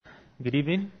Good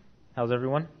evening. How's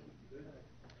everyone?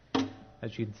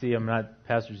 As you can see, I'm not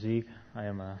Pastor Zeke.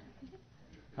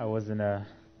 I wasn't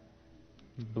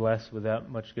blessed with that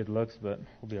much good looks, but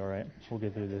we'll be all right. We'll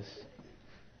get through this.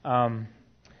 I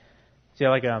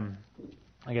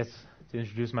guess to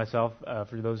introduce myself,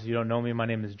 for those of you who don't know me, my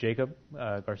name is Jacob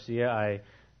Garcia.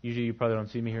 Usually you probably don't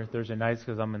see me here Thursday nights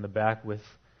because I'm in the back with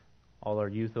all our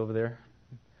youth over there.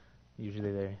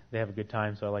 Usually they have a good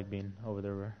time, so I like being over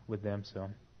there with them.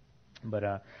 But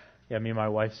me and my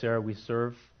wife Sarah, we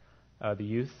serve the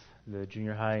youth, the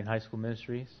junior high and high school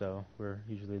ministry. So we're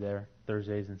usually there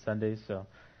Thursdays and Sundays. So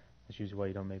that's usually why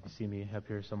you don't maybe see me up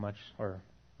here so much or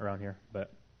around here.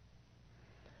 But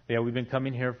yeah, we've been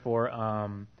coming here for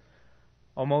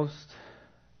almost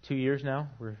 2 years now.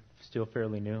 We're still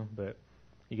fairly new, but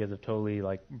you guys have totally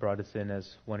brought us in as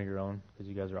one of your own because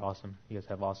you guys are awesome. You guys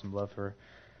have awesome love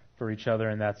for each other,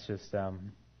 and that's just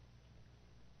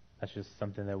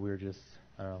something that we just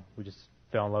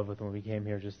fell in love with when we came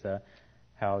here. Just the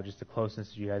closeness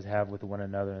that you guys have with one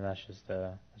another, and that's just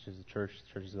the church.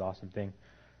 The church is an awesome thing.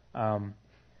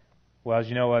 Well, as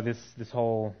you know, we're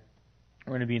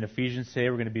going to be in Ephesians today.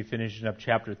 We're going to be finishing up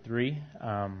chapter 3.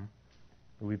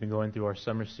 We've been going through our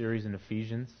summer series in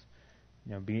Ephesians,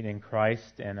 being in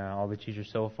Christ, and all the teachers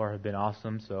so far have been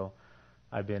awesome. So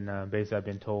I've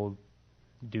been told,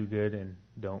 do good and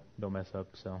don't mess up.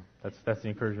 So that's the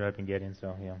encouragement I've been getting.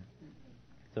 So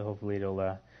so hopefully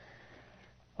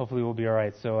we'll be all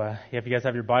right. So if you guys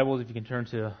have your Bibles, if you can turn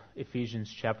to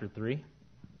Ephesians chapter 3.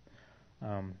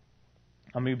 I'm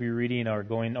going to be reading or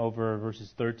going over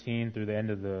verses 13 through the end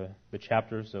of the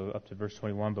chapter, so up to verse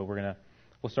 21. But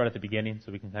we'll start at the beginning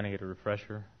so we can kind of get a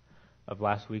refresher of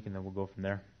last week, and then we'll go from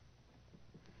there.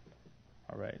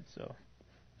 All right. So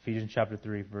Ephesians chapter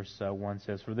 3, verse 1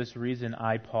 says, "For this reason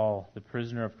I, Paul, the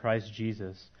prisoner of Christ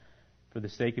Jesus, for the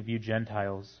sake of you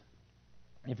Gentiles,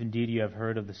 if indeed you have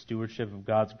heard of the stewardship of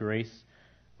God's grace,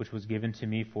 which was given to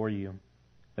me for you,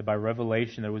 that by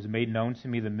revelation there was made known to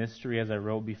me the mystery as I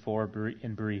wrote before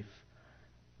in brief.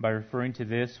 By referring to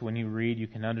this, when you read, you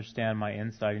can understand my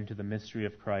insight into the mystery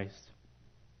of Christ,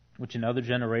 which in other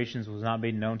generations was not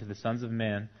made known to the sons of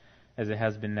men, as it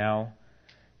has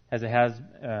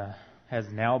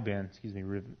now been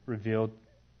revealed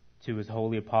to his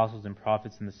holy apostles and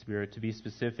prophets in the Spirit, to be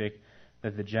specific,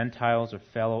 that the Gentiles are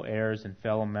fellow heirs and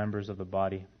fellow members of the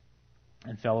body,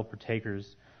 and fellow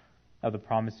partakers of the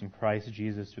promise in Christ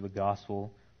Jesus through the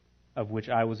gospel, of which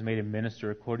I was made a minister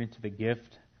according to the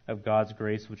gift of God's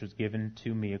grace which was given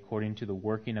to me according to the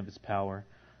working of his power.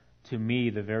 To me,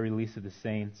 the very least of the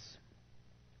saints,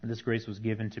 this grace was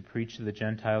given to preach to the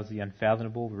Gentiles the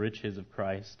unfathomable riches of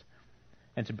Christ,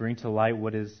 and to bring to light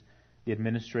what is the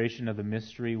administration of the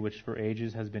mystery which for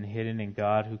ages has been hidden in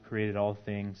God who created all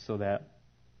things, so that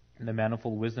the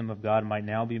manifold wisdom of God might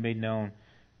now be made known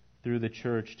through the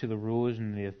church to the rulers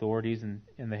and the authorities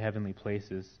in the heavenly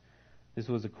places. This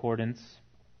was accordance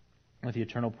with the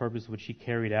eternal purpose which he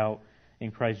carried out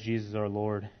in Christ Jesus our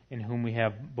Lord, in whom we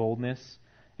have boldness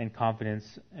and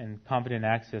confidence and confident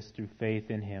access through faith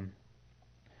in him.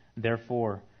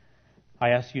 Therefore, I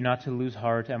ask you not to lose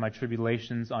heart at my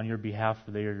tribulations on your behalf,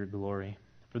 for they are your glory.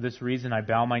 For this reason I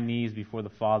bow my knees before the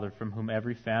Father, from whom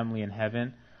every family in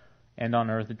heaven and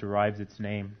on earth derives its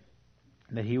name,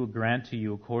 that he would grant to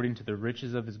you, according to the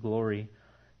riches of his glory,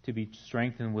 to be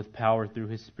strengthened with power through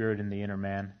his Spirit in the inner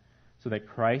man, so that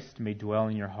Christ may dwell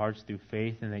in your hearts through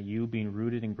faith, and that you, being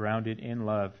rooted and grounded in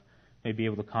love, may be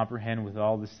able to comprehend with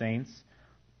all the saints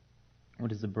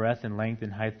what is the breadth and length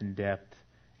and height and depth,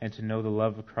 and to know the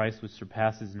love of Christ which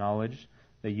surpasses knowledge,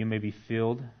 that you may be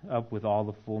filled up with all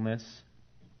the fullness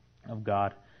of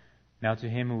God. Now to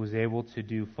him who was able to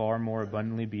do far more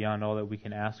abundantly beyond all that we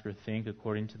can ask or think,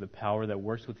 according to the power that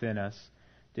works within us,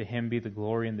 to him be the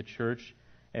glory in the church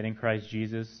and in Christ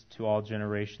Jesus to all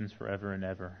generations forever and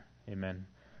ever. Amen."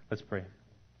 Let's pray.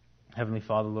 Heavenly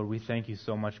Father, Lord, we thank you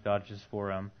so much, God, just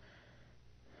for,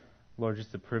 Lord,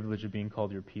 just the privilege of being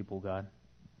called your people, God.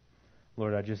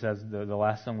 Lord, just as the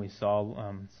last song we saw,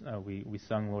 we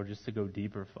sung, Lord, just to go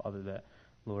deeper, Father. That,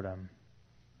 Lord,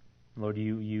 Lord,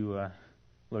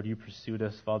 you pursued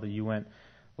us, Father. You went,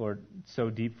 Lord, so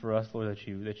deep for us, Lord, that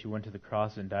you went to the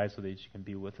cross and died so that you can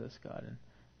be with us, God. And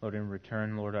Lord, in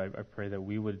return, Lord, I pray that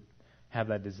we would have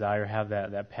that desire, have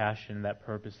that passion, that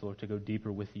purpose, Lord, to go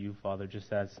deeper with you, Father.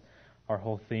 Just as our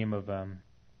whole theme of our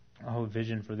whole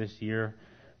vision for this year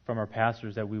from our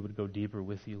pastors, that we would go deeper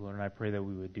with you, Lord. And I pray that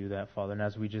we would do that, Father. And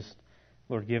as we just,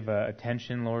 Lord, give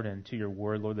attention, Lord, and to your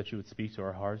word, Lord, that you would speak to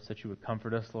our hearts, that you would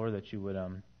comfort us, Lord, that you would,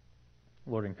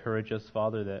 Lord, encourage us,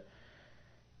 Father, that,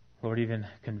 Lord, even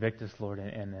convict us, Lord,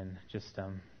 and just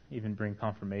even bring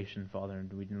confirmation, Father.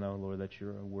 And we know, Lord, that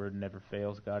your word never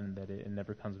fails, God, and that it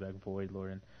never comes back void,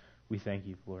 Lord. And we thank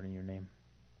you, Lord, in your name.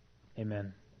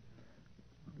 Amen.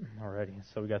 Alrighty,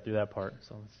 so we got through that part.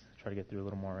 So let's try to get through a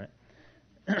little more, right?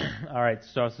 All right,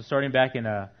 so starting back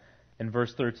in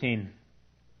verse 13,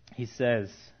 he says,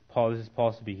 this is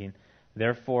Paul speaking,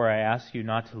 "Therefore I ask you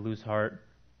not to lose heart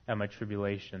at my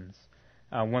tribulations."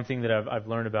 One thing that I've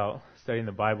learned about studying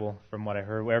the Bible, from what I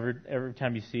heard, every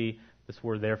time you see this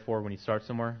word "therefore" when you start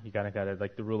somewhere, you kind of got to,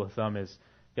 like, the rule of thumb is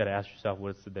you got to ask yourself,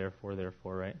 what's the therefore,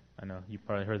 right? I know you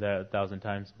probably heard that 1,000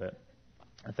 times, but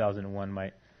 1,001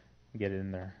 might get it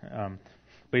in there.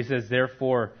 But he says,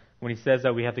 therefore, when he says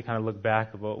that, we have to kind of look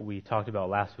back at what we talked about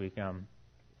last week.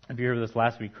 If you heard this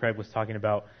last week, Craig was talking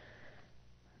about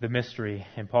the mystery,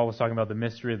 and Paul was talking about the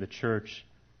mystery of the church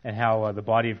and how the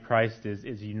body of Christ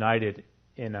is united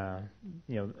in,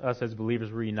 us as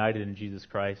believers, we're united in Jesus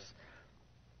Christ.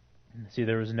 See,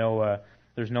 there's no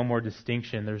more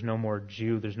distinction. There's no more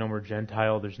Jew. There's no more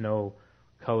Gentile. There's no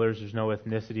colors. There's no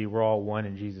ethnicity. We're all one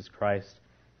in Jesus Christ.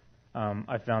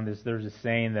 I found this. There's a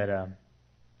saying that,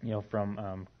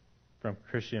 from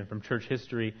church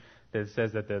history, that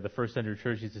says that the first century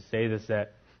church used to say this,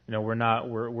 that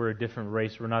we're a different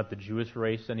race. We're not the Jewish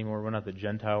race anymore. We're not the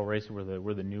Gentile race. We're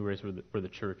the new race. We're the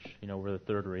church. We're the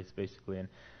third race, basically.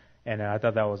 And I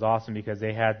thought that was awesome, because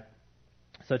they had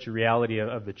such a reality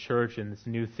of the church and this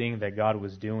new thing that God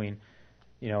was doing.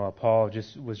 Paul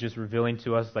was just revealing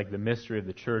to us, like, the mystery of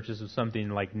the church. This was something,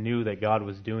 like, new that God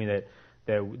was doing that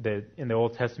in the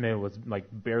Old Testament was, like,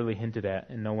 barely hinted at,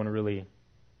 and no one really.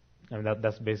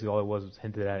 That's basically all it was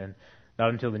hinted at, and not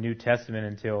until the New Testament,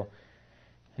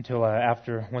 until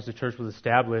after, once the church was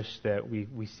established, that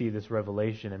we see this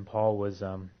revelation. And Paul was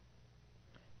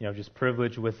just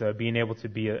privileged with being able to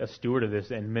be a steward of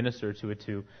this and minister to it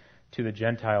to the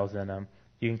Gentiles. And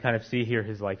you can kind of see here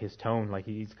his tone, like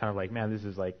he's kind of like, man, this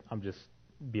is like, I'm just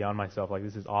beyond myself, like,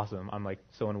 this is awesome. I'm like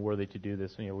so unworthy to do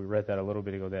this. We read that a little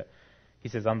bit ago, that he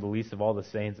says, I'm the least of all the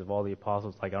saints, of all the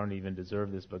apostles, like, I don't even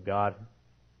deserve this, but God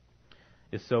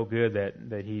is so good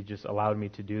that he just allowed me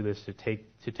to do this, to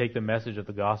take the message of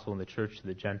the gospel and the church to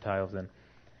the Gentiles. And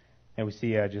we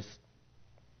see just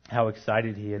how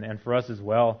excited he, and for us as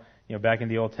well, back in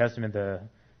the Old Testament,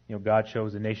 God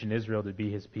chose the nation Israel to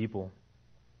be his people,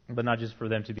 but not just for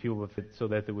them to be people, but so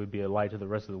that there would be a light to the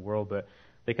rest of the world. But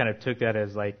they kind of took that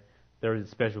as, like, they're the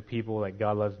special people, like,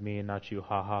 God loves me and not you,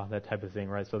 ha, that type of thing,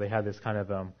 right? So they had this kind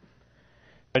of,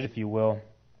 if you will,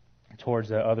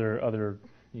 towards other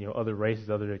races,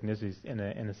 other ethnicities, in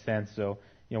a sense. So,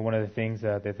 one of the things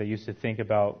that they used to think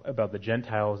about the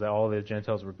Gentiles, that all the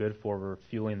Gentiles were good for, were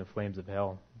fueling the flames of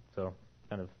hell. So it's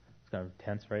kind of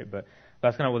intense, right? But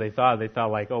that's kind of what they thought. They thought,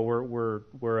 like, oh, we're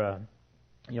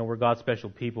God's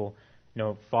special people.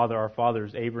 Our father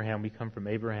is Abraham. We come from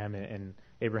Abraham, and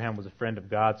Abraham was a friend of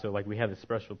God. So, like, we have this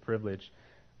special privilege.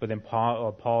 But then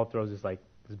Paul throws this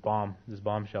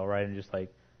bombshell, right, and just,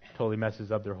 like, totally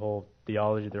messes up their whole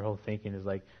theology, their whole thinking. Is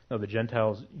like, no, the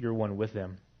Gentiles, you're one with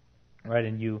them, right?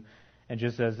 And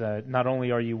just as not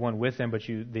only are you one with them, but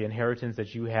the inheritance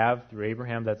that you have through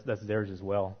Abraham, that's theirs as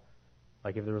well.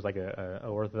 Like, if there was like a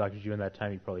Orthodox Jew in that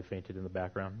time, he probably fainted in the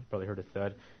background. You probably heard a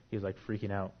thud. He was like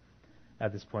freaking out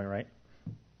at this point, right?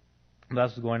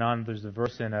 That's what's going on. There's a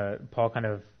verse in Paul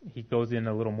he goes in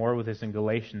a little more with this in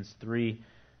Galatians 3. You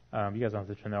guys don't have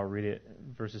to turn that. I'll read it.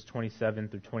 Verses 27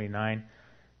 through 29.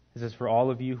 It says, "For all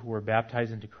of you who were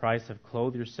baptized into Christ have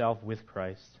clothed yourself with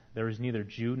Christ. There is neither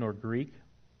Jew nor Greek.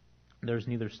 There is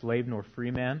neither slave nor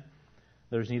free man.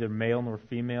 There is neither male nor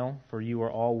female, for you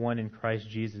are all one in Christ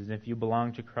Jesus. And if you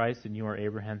belong to Christ, then you are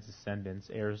Abraham's descendants,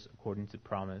 heirs according to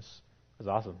promise." That's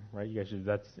awesome, right? You guys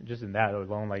that's just in that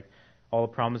alone, like, all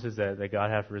the promises that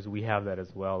God had for us, we have that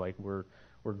as well. Like, we're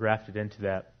grafted into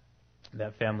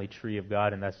that family tree of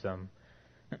God, and that's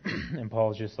and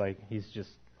Paul's just like, he's just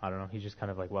kind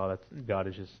of like, wow, God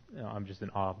is just, I'm just in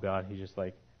awe of God. He's just,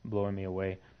 like, blowing me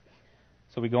away.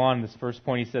 So we go on, this first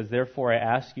point, he says, "Therefore I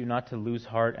ask you not to lose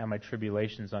heart at my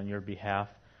tribulations on your behalf,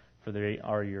 for they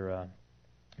are your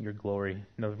glory."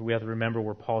 We have to remember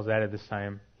where Paul's at this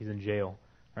time. He's in jail,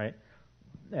 right?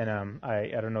 And I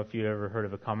don't know if you ever heard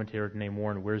of a commentator named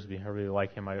Warren Wiersbe. I really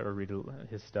like him. I read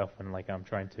his stuff when, like, I'm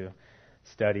trying to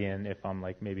study, and if I'm,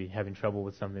 like, maybe having trouble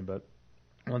with something. But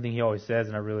one thing he always says,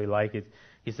 and I really like it,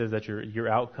 he says that your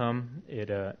outcome,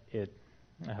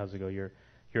 how's it go?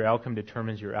 Your outcome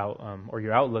determines your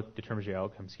your outlook determines your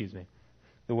outcome. Excuse me.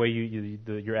 The way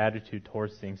your attitude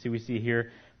towards things. See, we see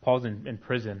here Paul's in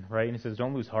prison, right? And he says,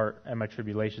 "Don't lose heart at my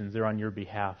tribulations; they're on your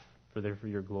behalf, for they're for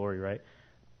your glory," right?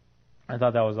 I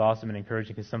thought that was awesome and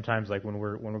encouraging, because sometimes, like when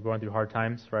we're going through hard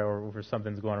times, right, or if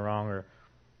something's going wrong, or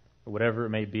whatever it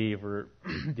may be, if we're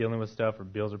dealing with stuff, or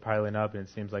bills are piling up and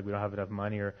it seems like we don't have enough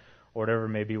money, or whatever it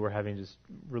may be, we're having just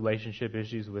relationship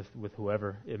issues with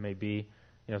whoever it may be.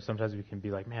 Sometimes we can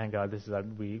be like, man, God, this is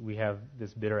we have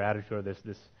this bitter attitude, or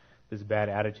this bad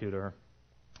attitude. Or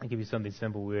I'll give you something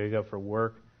simple. We wake up for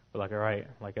work, we're like, all right,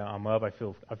 like I'm up, I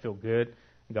feel good.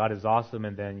 God is awesome,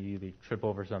 and then you either trip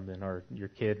over something, or your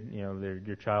kid,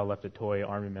 your child left a toy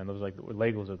Army Man. Those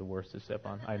Legos are the worst to step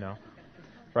on. I know,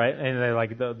 right? And they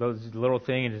like those little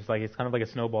things, and just like it's kind of like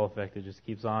a snowball effect. It just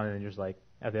keeps on, and then you're just like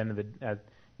at the end of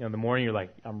the morning, you're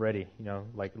like, I'm ready.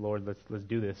 Like, Lord, let's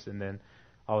do this. And then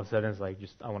all of a sudden it's like,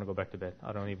 I want to go back to bed.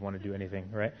 I don't even want to do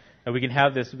anything, right? And we can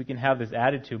have this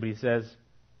attitude, but he says,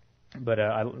 like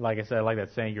I said, I like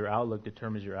that saying, your outlook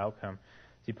determines your outcome.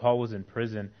 See, Paul was in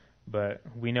prison, but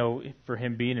we know for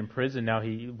him being in prison now,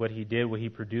 what he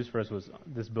produced for us was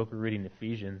this book we're reading,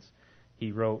 Ephesians.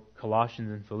 He wrote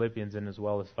Colossians and Philippians, and as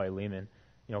well as Philemon.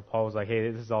 Paul was like, hey,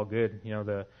 this is all good.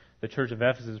 The church of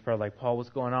Ephesus is probably like, Paul, what's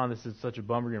going on? This is such a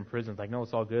bummer, you're in prison. It's like, no,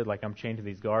 it's all good. Like, I'm chained to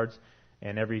these guards,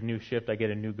 and every new shift I get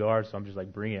a new guard, so I'm just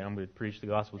like, bring it. I'm going to preach the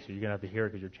gospel, so you're going to have to hear it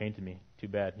because you're chained to me. Too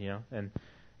bad,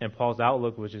 And Paul's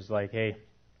outlook was just like, hey,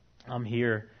 I'm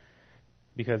here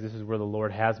because this is where the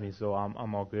Lord has me, so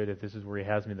I'm all good. If this is where He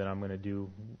has me, then I'm going to do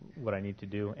what I need to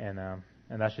do, and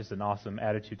that's just an awesome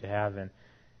attitude to have.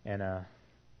 And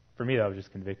for me, that was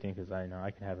just convicting, because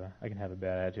I can have a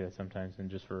bad attitude sometimes, and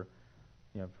just for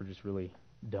just really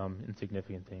dumb,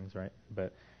 insignificant things, right?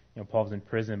 But Paul's in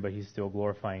prison, but he's still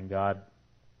glorifying God.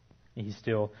 He's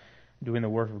still doing the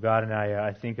work of God, and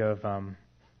I think of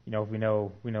we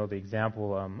know the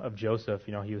example of Joseph.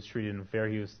 He was treated unfair.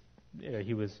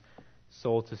 He was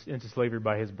sold into slavery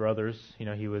by his brothers.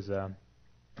 He was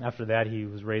after that he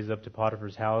was raised up to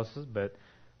Potiphar's house, but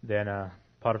then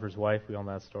Potiphar's wife, we all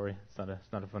know that story.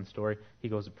 It's not a fun story. He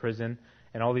goes to prison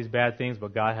and all these bad things,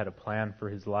 but God had a plan for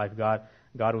his life.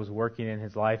 God was working in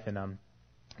his life, and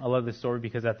I love this story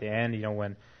because at the end,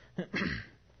 when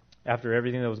after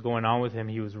everything that was going on with him,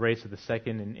 he was raised to the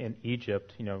second in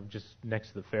Egypt, just next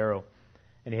to the Pharaoh,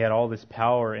 and he had all this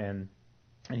power, and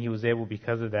he was able,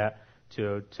 because of that,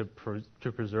 to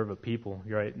preserve a people.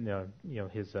 Right?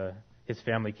 His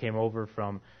family came over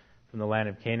from the land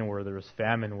of Canaan, where there was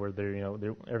famine, where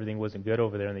everything wasn't good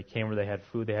over there, and they came where they had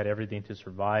food, they had everything to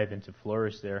survive and to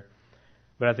flourish there.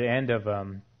 But at the end of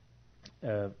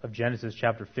Genesis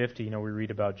chapter 50, we read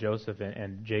about Joseph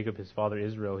and Jacob, his father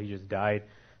Israel. He just died.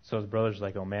 So his brother's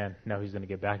like, oh man, now he's going to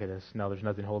get back at us. Now there's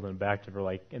nothing holding him back.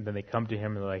 And then they come to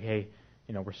him and they're like, hey,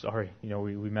 we're sorry.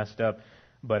 We messed up.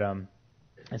 But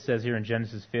it says here in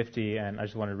Genesis 50, and I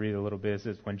just want to read a little bit. It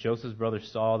says, when Joseph's brothers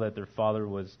saw that their father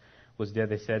was dead,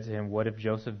 they said to him, what if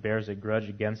Joseph bears a grudge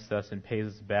against us and pays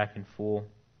us back in full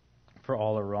for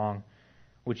all our wrong,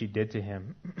 which he did to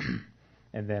him?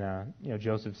 And then,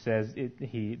 Joseph says,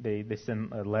 they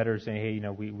send a letter saying, hey,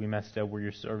 we messed up, we're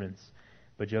your servants.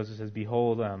 But Joseph says,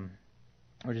 behold,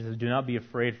 or just says, do not be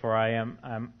afraid, for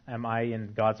am I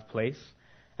in God's place?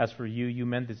 As for you, you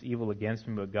meant this evil against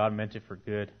me, but God meant it for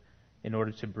good, in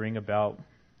order to bring about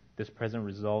this present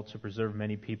result, to preserve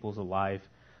many peoples alive.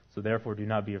 So therefore, do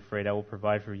not be afraid. I will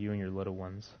provide for you and your little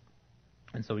ones.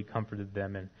 And so he comforted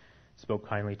them and spoke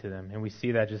kindly to them. And we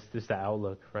see that just the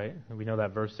outlook, right? And we know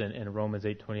that verse in Romans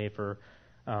 8:28,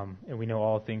 and we know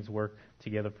all things work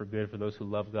together for good for those who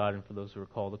love God and for those who are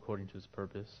called according to His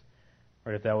purpose.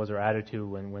 Right? If that was our attitude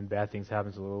when bad things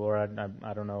happen, so Lord,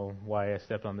 I don't know why I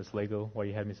stepped on this Lego, why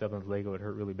you had me step on this Lego, it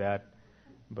hurt really bad.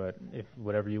 But if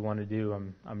whatever you want to do,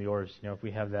 I'm yours. If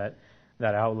we have that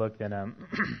outlook, then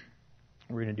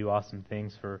we're going to do awesome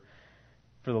things for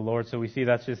the Lord. So we see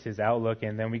that's just his outlook,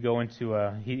 and then we go into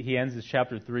he ends this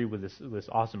chapter 3 with this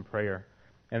awesome prayer.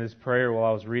 And this prayer, while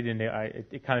I was reading it,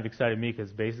 it kind of excited me,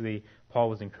 because basically Paul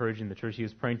was encouraging the church. He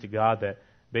was praying to God that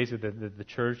basically the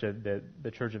church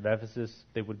of Ephesus,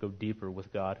 they would go deeper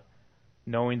with God,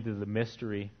 knowing the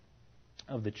mystery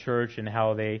of the church and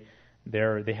how they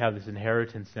have this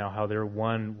inheritance now, how they're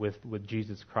one with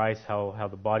Jesus Christ, how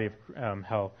the body of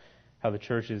how the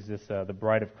church is the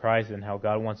bride of Christ, and how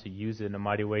God wants to use it in a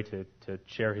mighty way to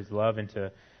share His love and to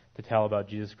tell about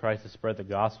Jesus Christ, to spread the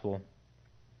gospel.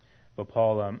 But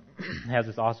Paul has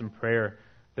this awesome prayer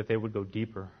that they would go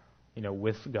deeper,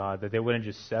 with God, that they wouldn't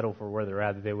just settle for where they're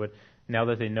at, that they would, now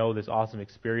that they know this awesome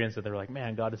experience, that they're like,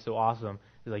 man, God is so awesome.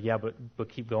 He's like, yeah, but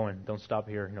keep going. Don't stop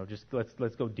here. Just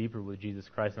let's go deeper with Jesus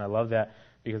Christ. And I love that,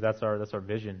 because that's our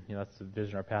vision. That's the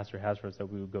vision our pastor has for us,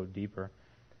 that we would go deeper.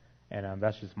 And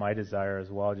that's just my desire as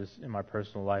well, just in my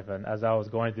personal life. And as I was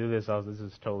going through this, this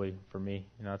is totally for me.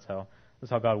 That's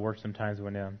that's how God works sometimes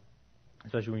when,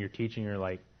 especially when you're teaching, you're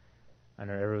like, I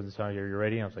know everyone's telling you, are you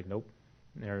ready? And I was like, nope.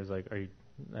 And I was like, are you?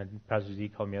 And Pastor Z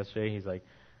called me yesterday. He's like,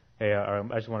 hey, I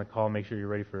just want to call, make sure you're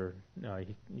ready for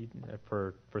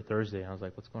Thursday. And I was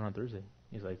like, what's going on Thursday?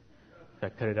 He's like, I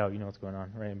cut it out. You know what's going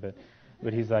on, right?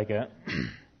 But he's like,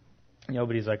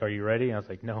 but he's like, are you ready? And I was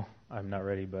like, no, I'm not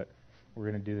ready, but we're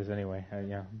gonna do this anyway.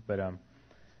 But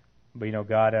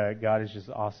God is just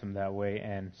awesome that way.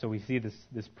 And so we see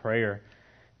this prayer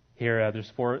here.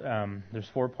 There's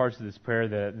four parts of this prayer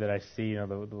that I see.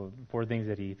 The four things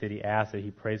that he asks, that he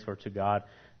prays for to God.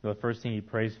 The first thing he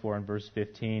prays for in verse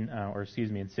 15,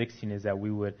 in 16, is that we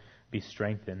would be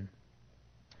strengthened.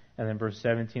 And then verse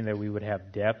 17, that we would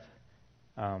have depth.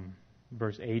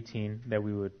 Verse 18, that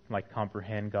we would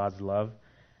comprehend God's love.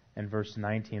 And verse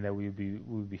 19, that we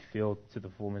would be filled to the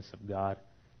fullness of God.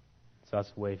 So that's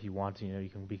the way, if you want to,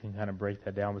 we can kind of break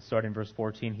that down. But starting in verse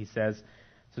 14, he says,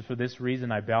 so for this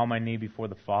reason I bow my knee before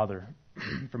the Father,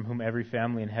 from whom every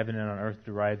family in heaven and on earth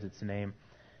derives its name.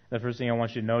 The first thing I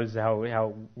want you to notice is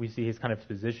how we see his kind of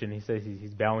position. He says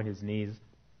he's bowing his knees.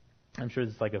 I'm sure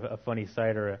it's like a funny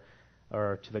sight, or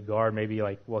to the guard, maybe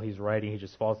while he's writing, he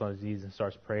just falls on his knees and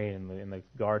starts praying, and the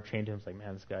guard chained him. It's like,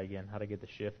 man, this guy again, how'd I get the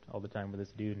shift all the time with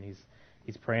this dude? And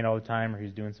he's praying all the time, or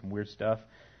he's doing some weird stuff.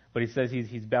 But he says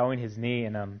he's bowing his knee,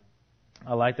 and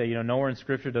I like that. Nowhere in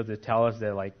Scripture does it tell us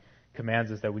that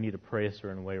commands us that we need to pray a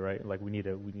certain way, right?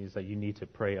 You need to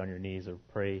pray on your knees, or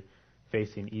pray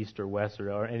facing east or west,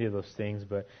 or any of those things.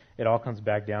 But it all comes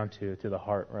back down to the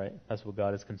heart, right? That's what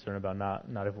God is concerned about.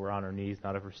 Not if we're on our knees,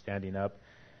 not if we're standing up,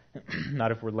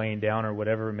 not if we're laying down, or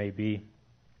whatever it may be.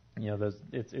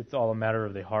 It's all a matter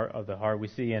of the heart. We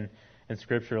see in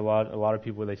Scripture a lot of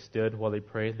people, they stood while they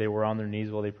prayed. They were on their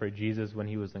knees while they prayed. Jesus, when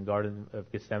he was in the Garden of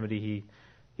Gethsemane,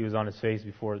 he was on his face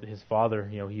before his Father.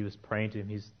 He was praying to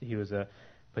him. He was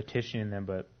petitioning them.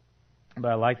 But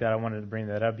I like that. I wanted to bring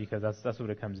that up because that's what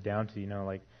it comes down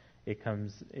to.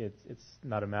 It's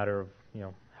not a matter of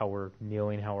how we're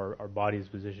kneeling, how our body is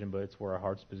positioned, but it's where our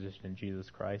heart's positioned in Jesus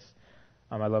Christ.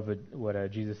 I love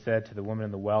what Jesus said to the woman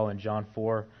in the well in John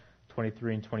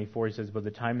 4:23 and 24. He says, but the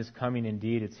time is coming,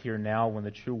 indeed, it's here now, when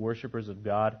the true worshipers of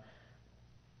God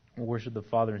will worship the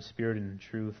Father in spirit and in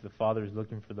truth. The Father is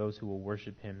looking for those who will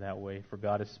worship him that way. For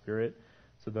God is spirit,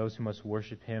 so those who must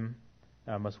worship him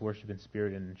must worship in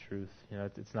spirit and in truth.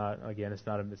 It's not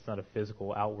a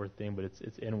physical outward thing, but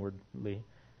it's inwardly.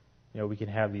 We can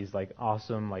have these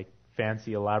awesome,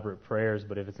 fancy, elaborate prayers,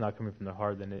 but if it's not coming from the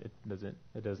heart, then it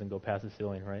doesn't go past the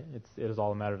ceiling, right? It is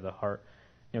all a matter of the heart.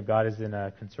 God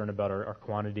isn't concerned about our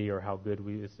quantity or how good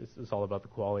it's all about the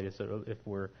quality. So if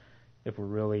we're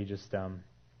really just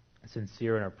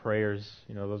sincere in our prayers,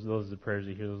 those are the prayers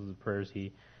he hears. Those are the prayers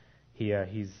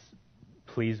he's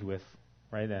pleased with,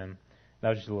 right? And that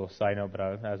was just a little side note, but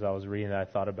as I was reading that, I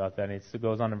thought about that. And it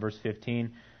goes on in verse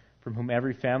 15, from whom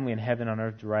every family in heaven and on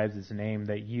earth derives its name,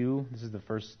 that you, this is the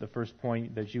first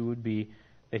point, that he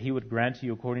would grant to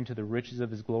you according to the riches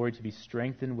of his glory to be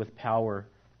strengthened with power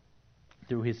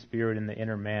through his Spirit in the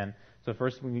inner man. So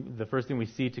the first thing we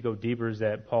see, to go deeper, is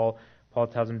that Paul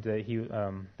tells them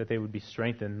that they would be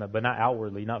strengthened, but not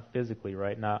outwardly, not physically,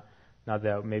 right? Not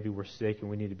that maybe we're sick and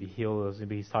we need to be healed.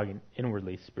 He's talking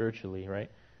inwardly, spiritually,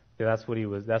 right? That's what he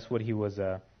was. That's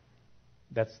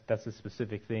a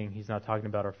specific thing. He's not talking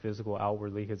about our physical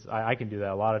outwardly, because I can do that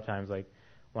a lot of times.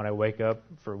 When I wake up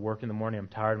for work in the morning, I'm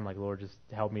tired. I'm like, Lord, just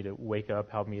help me to wake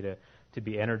up, help me to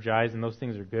be energized, and those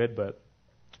things are good. But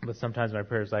sometimes my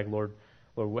prayer is like, Lord,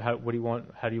 what do you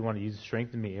want? How do you want to use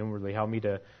strengthen me inwardly? Help me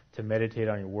to meditate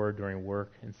on your word during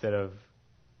work instead of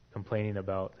complaining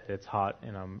about that it's hot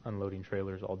and I'm unloading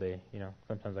trailers all day.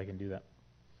 Sometimes I can do that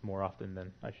more often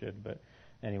than I should. But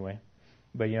anyway,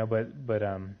 but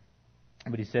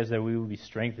he says that we will be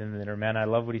strengthened in the inner man. I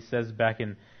love what he says back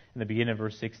in the beginning of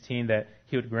verse 16, that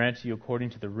he would grant to you according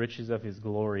to the riches of his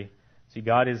glory. See,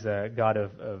 God is a God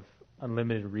of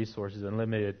unlimited resources,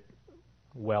 unlimited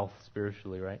wealth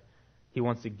spiritually, right? He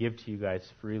wants to give to you guys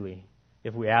freely.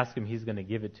 If we ask him, he's going to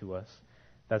give it to us.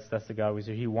 That's the God we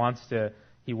serve. He wants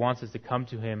us to come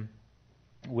to him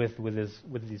with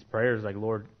these prayers, like,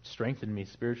 Lord, strengthen me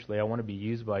spiritually. I want to be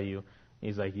used by you. And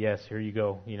he's like, yes, here you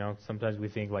go. Sometimes we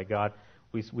think like God,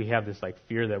 we have this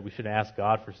fear that we should ask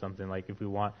God for something. Like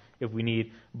if we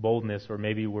need boldness, or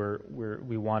maybe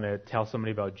we want to tell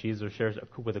somebody about Jesus, or share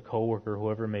with a coworker,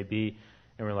 whoever it may be,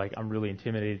 and we're like, I'm really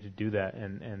intimidated to do that.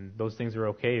 And those things are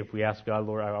okay. If we ask God,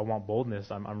 Lord, I want boldness,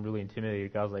 I'm really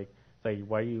intimidated. God's like,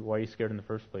 why are you scared in the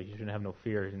first place? You shouldn't have no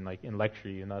fear, and lecture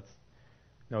you. And that's,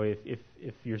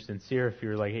 if you're sincere, if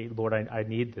you're like, hey, Lord, I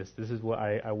need this. This is what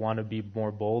I want to be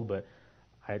more bold, but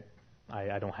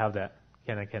I don't have that.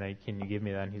 can you give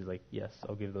me that? And he's like, yes,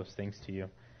 I'll give those things to you.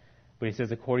 But he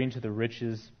says, according to the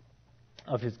riches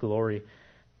of his glory.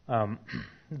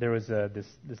 There was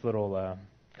this little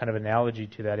kind of analogy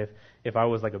to that. If I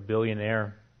was like a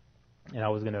billionaire and I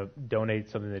was going to donate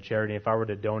something to charity, if I were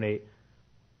to donate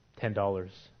 $10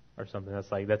 or something,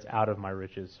 that's out of my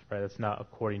riches, right? That's not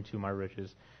according to my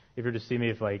riches. If you're to see me,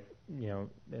 if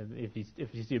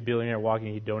you see a billionaire walking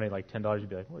and he'd donate like $10, you'd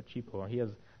be like, what a cheapo. He has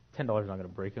 $10 not going to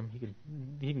break him.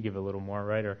 He can give a little more,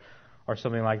 right? Or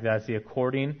something like that. See,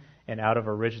 according and out of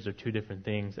our riches are two different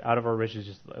things. Out of our riches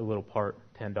is just a little part,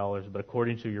 $10, but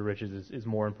according to your riches is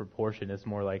more in proportion. It's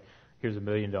more like, here's $1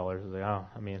 million. It's like,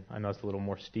 I know it's a little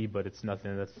more steep, but it's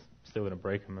nothing that's still going to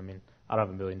break him. I don't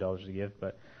have $1 million to give,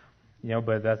 but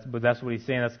that's what he's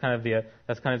saying. That's kind of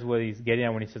what he's getting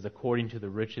at when he says, according to the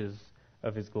riches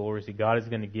of his glory. See, God is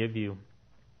going to give you,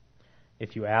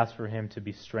 if you ask for him to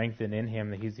be strengthened in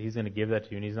him, he's going to give that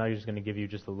to you, and he's not just going to give you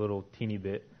just a little teeny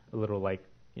bit, a little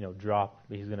drop,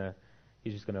 but he's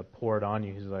just gonna pour it on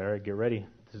you. He's like, all right, get ready.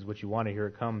 This is what you wanted. Here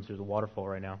it comes. There's a waterfall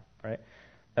right now, right?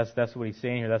 That's what he's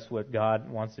saying here. That's what God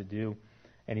wants to do.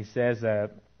 And he says,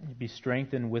 be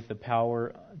strengthened with the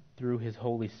power through his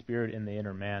Holy Spirit in the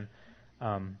inner man.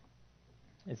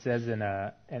 It says in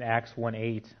Acts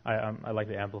 1:8, I like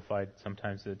the Amplified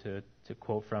sometimes to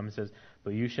quote from. It says,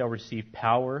 but you shall receive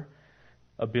power,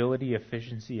 ability,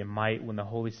 efficiency, and might when the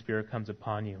Holy Spirit comes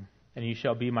upon you. And you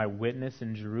shall be my witness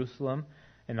in Jerusalem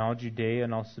and all Judea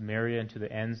and all Samaria and to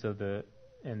the ends of the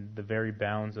very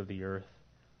bounds of the earth.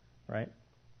 Right?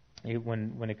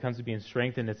 When it comes to being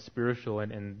strengthened, it's spiritual,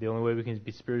 and the only way we can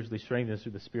be spiritually strengthened is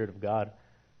through the Spirit of God.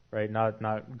 Right? Not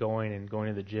going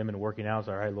to the gym and working out. It's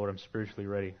all right, Lord, I'm spiritually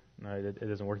ready. No, it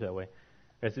doesn't work that way.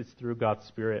 It's through God's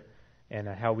Spirit, and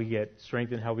how we get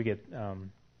strengthened, how we get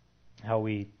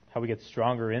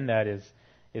stronger in that is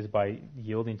by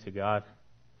yielding to God.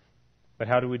 But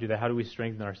how do we do that? How do we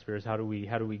strengthen our spirits? How do we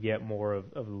get more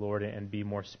of the Lord and be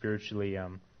more spiritually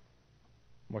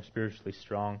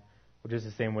strong? Well, just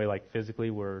the same way, like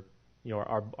physically, our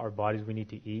bodies, we need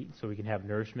to eat so we can have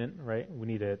nourishment, right? We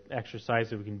need to exercise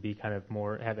so we can be kind of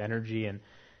more, have energy and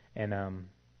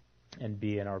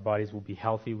our bodies will be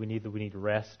healthy. We need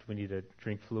rest. We need to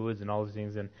drink fluids and all these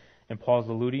things. And Paul's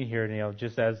alluding here,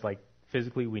 just as like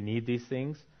physically we need these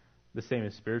things, the same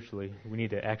as spiritually. We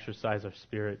need to exercise our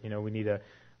spirit. We need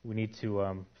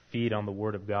to feed on the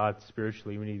Word of God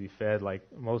spiritually. We need to be fed.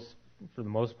 For the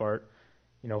most part,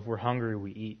 if we're hungry,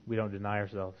 we eat. We don't deny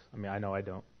ourselves. I know I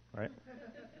don't, right?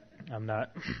 I'm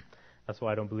not. That's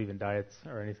why I don't believe in diets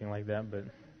or anything like that. But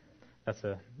that's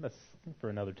for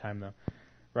another time, though,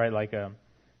 right?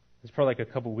 It's probably like a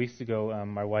couple weeks ago.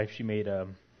 My wife, she made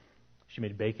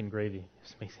bacon gravy.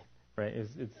 It's amazing, right?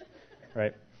 It's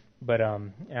right. But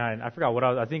and I forgot what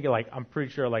I think. I'm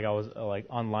pretty sure I was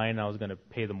online. And I was going to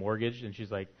pay the mortgage, and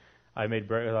she's like, I made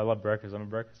breakfast. I love breakfast. I'm a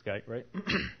breakfast guy, right?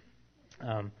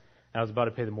 And I was about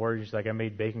to pay the mortgage. She's like, I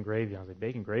made bacon gravy. I was like,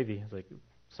 bacon gravy? I was like,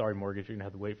 sorry, mortgage. You're gonna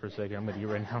have to wait for a second. I'm going to eat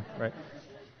right now, right?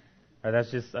 Right,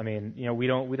 that's just. We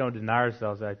don't deny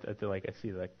ourselves. I see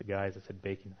the guys that said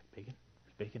bacon. Bacon?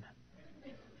 There's bacon?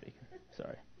 Bacon.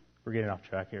 Sorry, we're getting off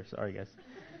track here. Sorry, guys.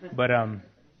 But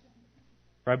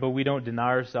right, but we don't deny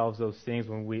ourselves those things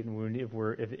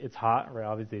if it's hot, right?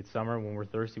 Obviously it's summer. When we're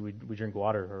thirsty, we drink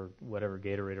water or whatever,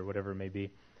 Gatorade or whatever it may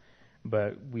be.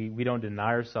 But we don't deny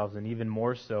ourselves, and even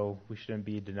more so, we shouldn't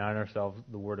be denying ourselves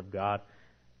the Word of God.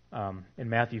 In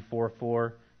Matthew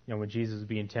 4:4, when Jesus was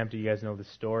being tempted, you guys know the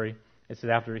story. It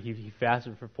says after he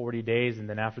fasted for 40 days, and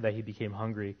then after that he became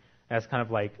hungry. That's kind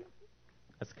of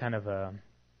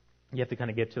you have to kind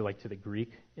of get to the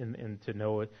Greek and to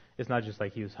know it. It's not just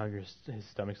like he was hungry, his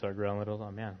stomach started growling a little.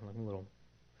 Oh man,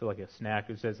 feel like a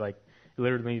snack. It says it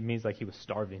literally means he was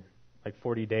starving.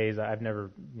 40 days. I've never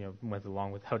went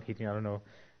along without eating. I don't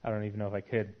even know if I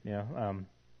could.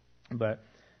 But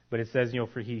it says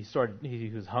for he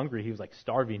was hungry. He was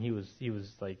starving. He was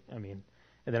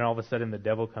and then all of a sudden the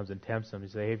devil comes and tempts him. He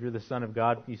says, hey, if you're the Son of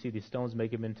God, you see these stones,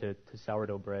 make them into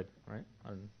sourdough bread, right?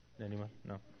 Anyone?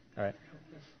 No. All right.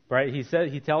 Right, he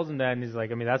tells him that, and he's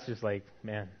like, that's just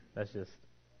man, that's just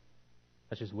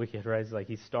wicked, right? It's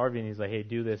he's starving, he's like, hey,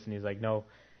 do this, and he's like, no,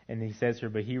 and he says here,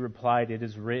 but he replied, it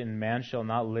is written, man shall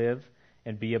not live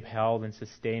and be upheld and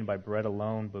sustained by bread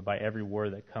alone, but by every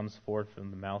word that comes forth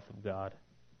from the mouth of God.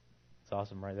 It's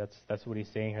awesome, right? That's what he's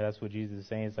saying here. That's what Jesus is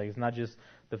saying. It's not just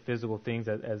the physical things.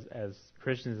 As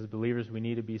Christians, as believers, we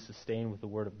need to be sustained with the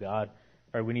Word of God.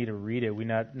 Right, we need to read it. We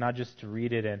not just to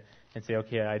read it and say,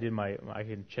 okay, I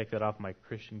can check that off my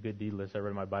Christian good deed list. I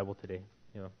read my Bible today.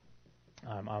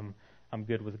 I'm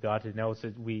good with God. To know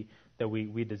that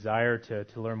we desire to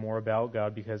learn more about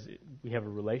God because we have a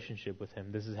relationship with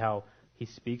Him. This is how He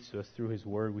speaks to us through His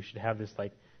Word. We should have this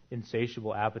like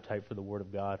insatiable appetite for the Word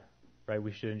of God, right?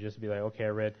 We shouldn't just be like, okay, I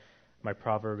read my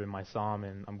proverb and my psalm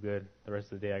and I'm good. The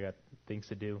rest of the day I got things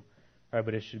to do, right?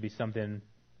 But it should be something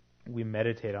we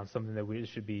meditate on, something that it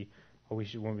should be. Or we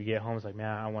should, when we get home, it's like,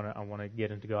 man, I want to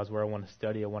get into God's Word. I want to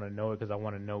study. I want to know it because I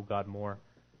want to know God more.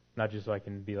 Not just so I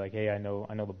can be like, hey, I know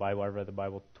the Bible. I've read the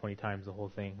Bible 20 times, the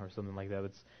whole thing, or something like that.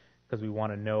 It's because we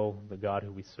want to know the God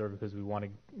who we serve, because we want to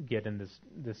get in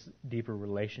this deeper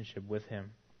relationship with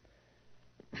Him.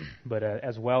 But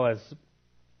as well as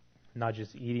not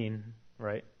just eating,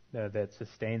 right, that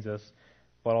sustains us,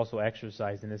 but also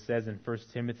exercise. And it says in 1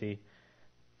 Timothy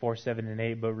 4:7 and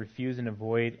 8, but refuse and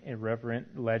avoid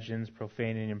irreverent legends,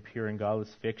 profane and impure and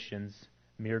godless fictions,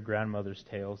 mere grandmother's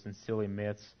tales, and silly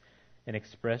myths, and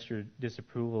express your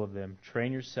disapproval of them.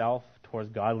 Train yourself towards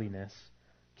godliness,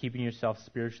 keeping yourself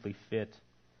spiritually fit.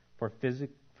 For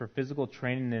physical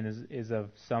training is of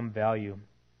some value,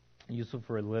 useful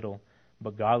for a little,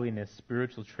 but godliness,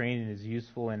 spiritual training, is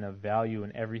useful and of value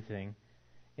in everything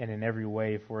and in every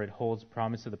way, for it holds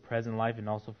promise of the present life and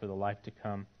also for the life to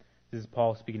come. This is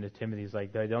Paul speaking to Timothy. He's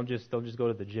like, don't just go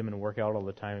to the gym and work out all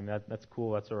the time. I mean, that's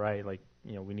cool. That's all right. Like,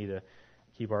 we need to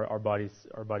keep our bodies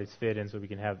fit and so we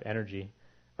can have energy,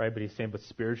 right? But he's saying, but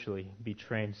spiritually, be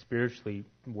trained, spiritually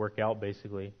work out,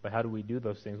 basically. But how do we do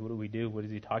those things? What do we do? What is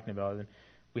he talking about? And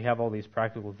we have all these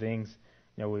practical things.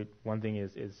 One thing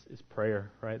is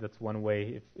prayer, right? That's one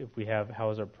way. If we have,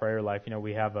 how is our prayer life?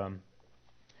 We have.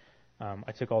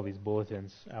 I took all these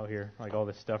bulletins out here, like all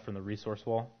this stuff from the resource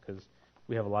wall, because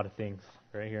we have a lot of things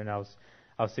right here. And I was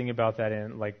thinking about that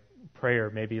in like prayer,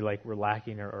 maybe like we're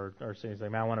lacking or saying,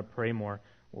 like, man, I want to pray more.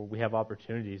 Well, we have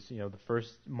opportunities. The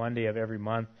first Monday of every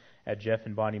month at Jeff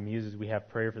and Bonnie Muses, we have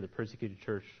prayer for the persecuted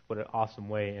church. What an awesome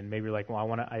way. And maybe like, well,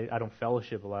 I don't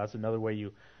fellowship a lot. That's another way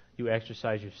you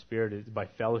exercise your spirit, is by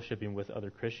fellowshipping with other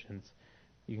Christians.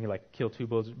 You can like kill two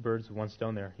birds with one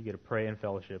stone there. You get to pray and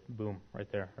fellowship. Boom, right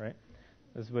there, right?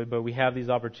 But we have these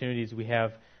opportunities. We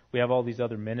have all these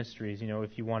other ministries.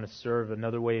 If you want to serve,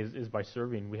 another way is by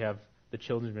serving. We have the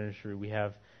children's ministry. We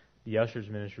have the ushers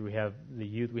ministry. We have the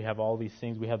youth. We have all these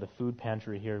things. We have the food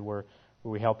pantry here where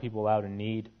we help people out in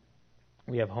need.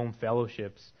 We have home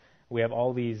fellowships. We have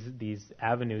all these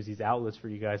avenues, these outlets for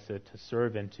you guys to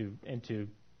serve and to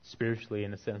spiritually,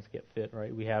 in a sense, get fit.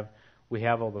 Right? We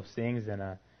have all those things, and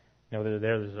they're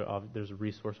there. There's a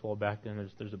resource wall back there.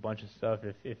 And there's a bunch of stuff.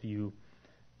 If you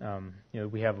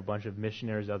we have a bunch of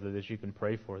missionaries out there that you can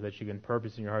pray for, that you can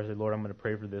purpose in your heart. Say, Lord, I'm going to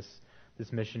pray for this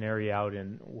missionary out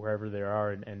in wherever they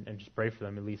are, and just pray for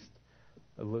them at least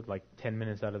like 10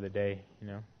 minutes out of the day.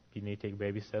 If you need to take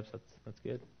baby steps, that's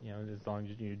good. As long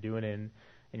as you're doing it and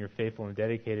you're faithful and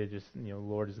dedicated, just the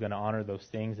Lord is going to honor those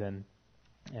things and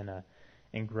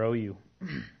grow you.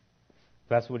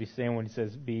 That's what he's saying when he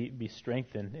says be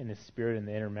strengthened in his spirit in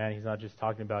the inner man. He's not just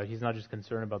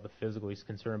concerned about the physical. He's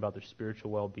concerned about their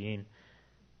spiritual well-being,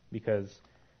 because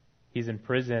he's in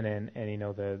prison and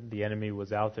the enemy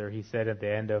was out there. He said at the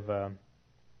end of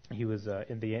he was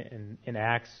in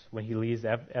Acts when he leaves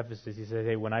Ephesus. He said,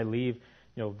 hey, when I leave,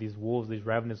 these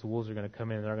ravenous wolves are going to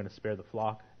come in and they're going to spare the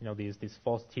flock. These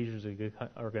false teachers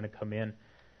are going to come in.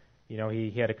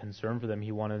 He had a concern for them.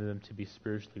 He wanted them to be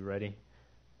spiritually ready.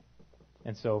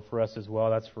 And so for us as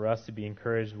well, that's for us to be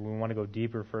encouraged. When we want to go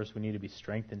deeper, first we need to be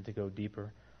strengthened to go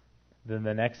deeper. Then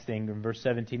the next thing, in verse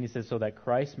 17, he says, so that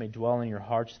Christ may dwell in your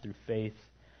hearts through faith,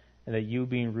 and that you,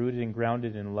 being rooted and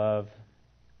grounded in love,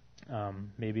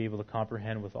 may be able to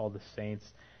comprehend with all the saints.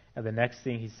 And the next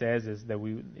thing he says is that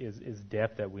is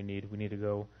depth that we need. We need to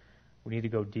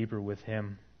go deeper with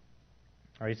Him.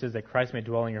 All right, he says that Christ may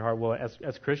dwell in your heart. Well,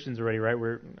 as Christians already, right?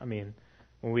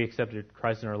 When we accepted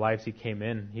Christ in our lives, He came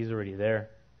in. He's already there.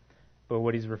 But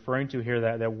what he's referring to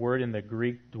here, that word in the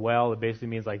Greek, dwell, it basically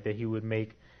means like that He would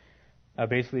make.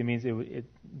 Basically means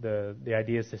the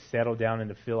idea is to settle down and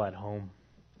to feel at home.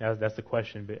 That's the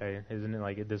question, isn't it?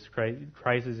 Like, does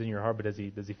Christ is in your heart, but does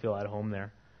he feel at home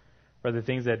there? Or the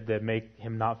things that make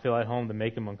Him not feel at home, that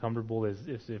make Him uncomfortable, is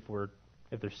if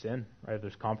there's sin, right? If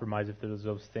there's compromise, if there's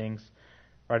those things.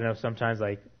 Right? I know sometimes,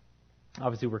 like,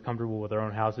 obviously we're comfortable with our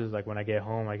own houses. Like when I get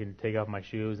home, I can take off my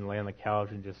shoes and lay on the couch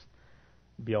and just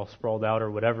be all sprawled out or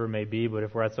whatever it may be. But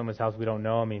if we're at someone's house we don't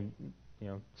know,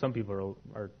 some people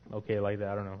are okay like that.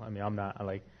 I don't know. I'm not.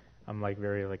 I'm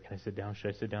very like, can I sit down?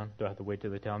 Should I sit down? Do I have to wait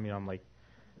till they tell me? I'm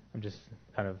just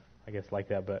kind of, I guess, like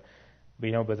that. But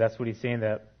that's what he's saying,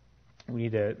 that we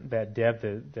need that depth,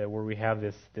 that where we have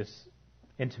this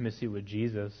intimacy with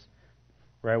Jesus,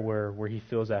 right, where He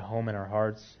feels at home in our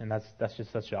hearts, and that's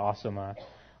just such an awesome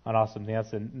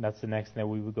thing. That's the next thing that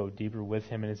we would go deeper with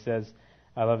Him. And it says,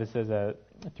 I love it says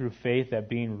through faith that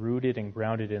being rooted and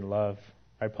grounded in love.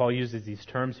 Right, Paul uses these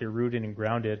terms here, rooted and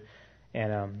grounded,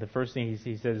 and the first thing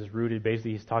he says is rooted.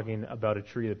 Basically, he's talking about a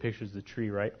tree. The picture's the tree,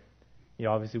 right?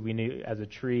 Obviously we need, as a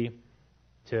tree,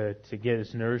 to get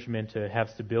its nourishment, to have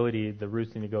stability, the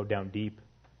roots need to go down deep,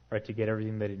 right, to get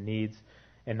everything that it needs,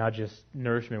 and not just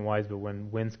nourishment-wise, but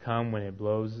when winds come, when it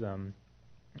blows,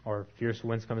 or fierce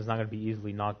winds come, it's not going to be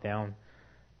easily knocked down.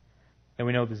 And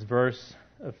we know this verse,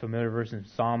 a familiar verse in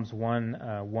Psalms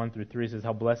 1:1-3 says,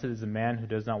 "How blessed is the man who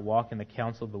does not walk in the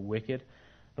counsel of the wicked,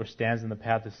 nor stands in the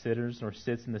path of sinners, nor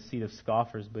sits in the seat of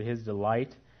scoffers, but his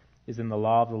delight is in the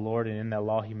law of the Lord, and in that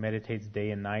law he meditates day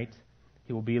and night.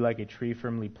 He will be like a tree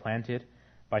firmly planted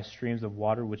by streams of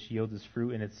water, which yields its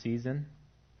fruit in its season,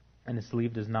 and its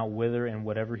leaf does not wither, and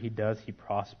whatever he does, he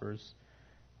prospers."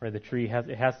 Right, the tree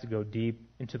has to go deep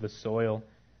into the soil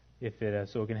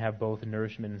so it can have both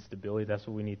nourishment and stability. That's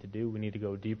what we need to do. We need to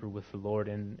go deeper with the Lord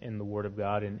in the Word of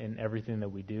God and in everything that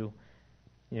we do.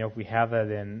 If we have that,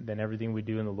 then everything we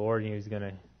do in the Lord, He's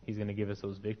gonna give us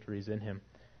those victories in Him.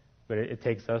 But it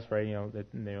takes us, right? That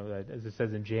as it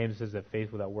says in James, it says that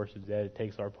faith without works is dead. It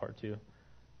takes our part too.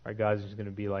 Right? God's just going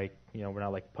to be like, we're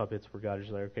not like puppets where God is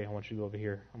just like, okay, I want you to go over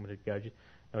here. I'm going to guide you.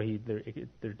 No,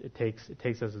 it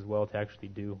takes us as well to actually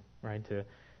do, right? To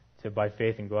by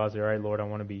faith and go out there. All right, Lord, I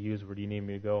want to be used. Where do you need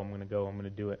me to go? I'm going to go. I'm going to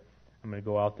do it. I'm going to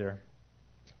go out there.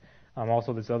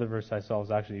 Also, this other verse I saw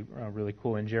was actually really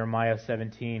cool. In Jeremiah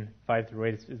 17:5-8,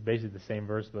 it's basically the same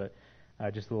verse, but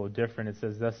just a little different. It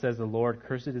says, "Thus says the Lord,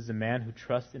 cursed is the man who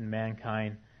trusts in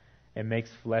mankind and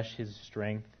makes flesh his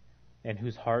strength, and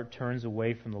whose heart turns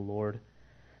away from the Lord.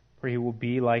 For he will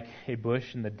be like a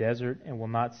bush in the desert and will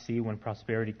not see when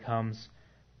prosperity comes,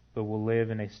 but will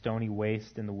live in a stony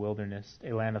waste in the wilderness,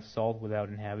 a land of salt without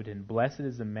inhabitant. Blessed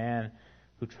is the man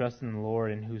who trusts in the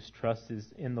Lord and whose trust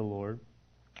is in the Lord.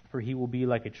 For he will be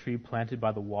like a tree planted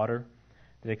by the water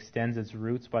that extends its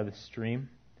roots by the stream.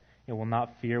 It will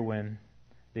not fear when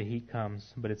the heat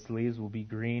comes, but its leaves will be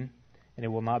green, and it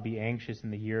will not be anxious in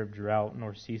the year of drought,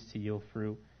 nor cease to yield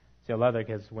fruit." See, I love that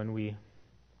because when we...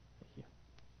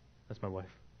 That's my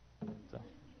wife. So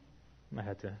I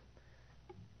had to...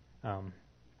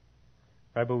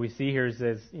 right, but we see here is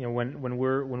that, when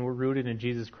we're rooted in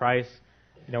Jesus Christ,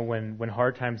 when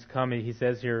hard times come, he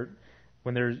says here,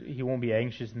 he won't be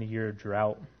anxious in the year of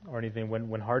drought or anything.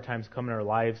 When hard times come in our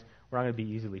lives, we're not going to be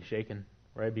easily shaken,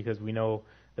 right? Because we know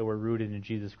that we're rooted in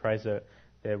Jesus Christ,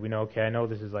 that we know, okay, I know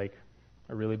this is like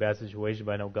a really bad situation,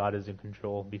 but I know God is in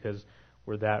control because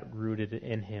we're that rooted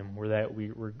in Him.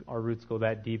 Our roots go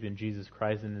that deep in Jesus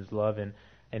Christ and His love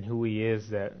and who He is,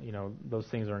 that those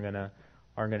things aren't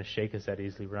gonna shake us that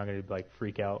easily. We're not gonna like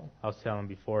freak out. I was telling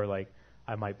before, like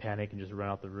I might panic and just run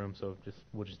out the room. So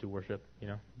we'll just do worship,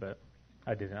 But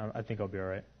I didn't. I think I'll be all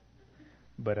right.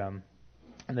 But and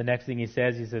the next thing he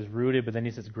says rooted, but then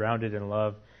he says grounded in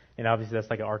love. And obviously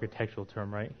that's like an architectural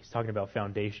term, right? He's talking about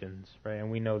foundations, right? And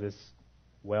we know this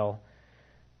well.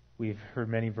 We've heard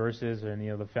many verses, and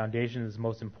the foundation is the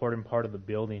most important part of the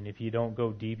building. If you don't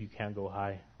go deep, you can't go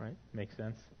high, right? Makes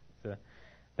sense. But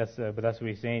that's what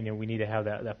he's saying. We need to have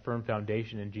that firm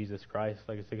foundation in Jesus Christ.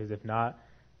 Like I said, because if not,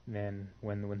 then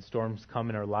when storms come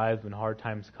in our lives, when hard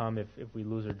times come, if we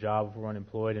lose our job, if we're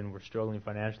unemployed and we're struggling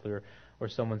financially, or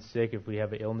someone's sick, if we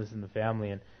have an illness in the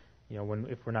family, and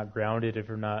if we're not grounded, if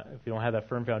we don't have that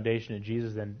firm foundation in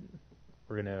Jesus, then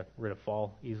we're gonna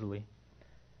fall easily.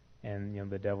 And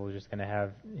the devil is just going to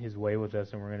have his way with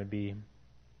us, and we're going to be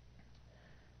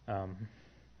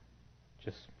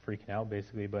just freaking out,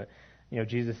 basically. But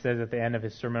Jesus says at the end of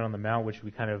his Sermon on the Mount, which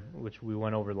we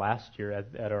went over last year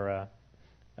at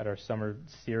our summer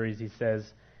series, he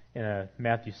says in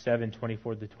Matthew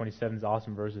 7:24-27, is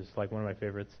awesome verses, like one of my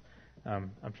favorites.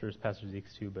 I'm sure it's Pastor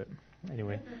Zeke's too, but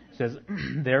anyway, it says,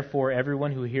 "Therefore,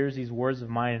 everyone who hears these words of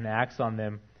mine and acts on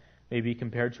them may be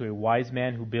compared to a wise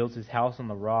man who builds his house on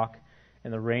the rock.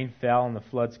 And the rain fell, and the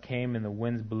floods came, and the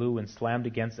winds blew and slammed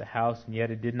against the house, and yet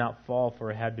it did not fall,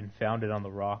 for it had been founded on the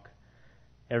rock.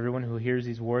 Everyone who hears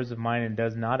these words of mine and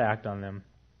does not act on them,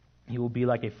 he will be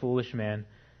like a foolish man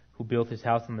who built his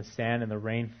house on the sand, and the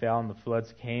rain fell, and the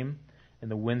floods came, and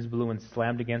the winds blew and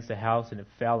slammed against the house, and it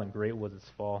fell, and great was its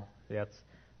fall." See, that's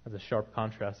a sharp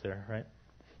contrast there, right?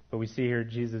 But we see here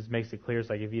Jesus makes it clear. It's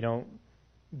like, if you don't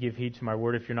give heed to my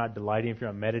word, if you're not delighting, if you're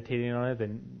not meditating on it,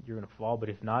 then you're going to fall. But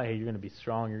if not, hey, you're going to be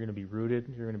strong, you're going to be rooted,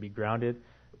 you're going to be grounded,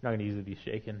 you're not going to easily be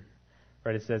shaken.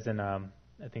 Right? It says in, I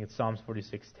think it's Psalms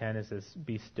 46:10, it says,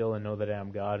 "Be still and know that I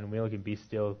am God." And we only can be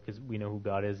still because we know who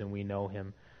God is and we know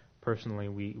Him personally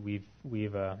we've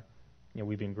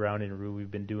been grounded and rooted.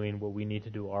 We've been doing what we need to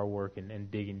do our work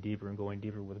and digging deeper and going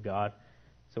deeper with God.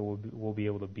 So we'll be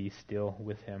able to be still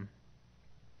with Him.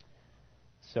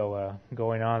 So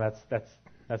going on,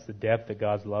 that's the depth that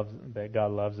God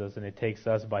loves us, and it takes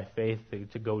us by faith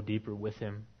to go deeper with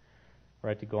Him,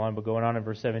 right? To go on, but going on in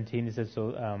verse 17, it says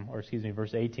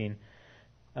verse 18,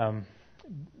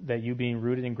 that you being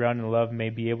rooted and grounded in love may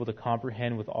be able to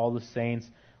comprehend with all the saints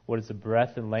what is the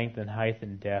breadth and length and height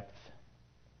and depth.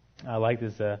 I like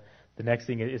this. The next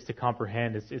thing is to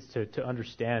comprehend. It's to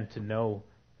understand, to know.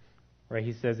 Right?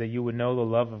 He says that you would know the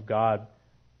love of God.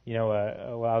 As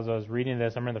I was reading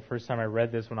this, I remember the first time I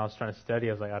read this when I was trying to study,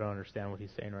 I was like, I don't understand what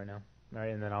he's saying right now. Right?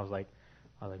 And then I was like,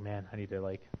 man, I need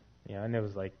to and it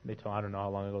was like, I don't know how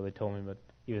long ago they told me, but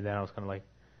even then I was kind of like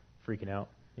freaking out.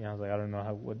 I was like, I don't know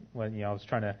I was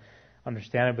trying to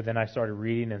understand it, but then I started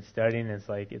reading and studying, and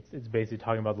it's basically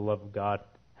talking about the love of God,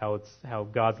 how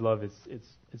God's love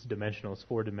it's dimensional, it's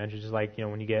 4 dimensions, just like,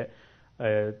 when you get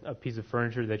a piece of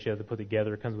furniture that you have to put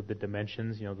together, it comes with the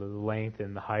dimensions, the length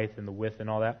and the height and the width and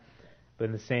all that. But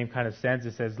in the same kind of sense,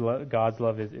 it says God's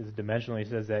love is dimensional. He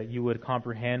says that you would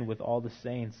comprehend with all the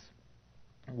saints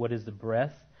what is the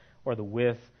breadth or the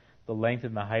width, the length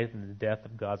and the height and the depth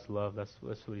of God's love. That's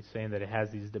what he's saying, that it has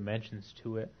these dimensions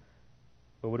to it.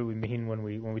 But what do we mean when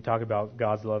we talk about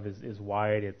God's love is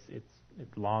wide, it's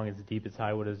long, it's deep, it's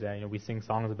high? What is that? We sing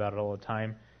songs about it all the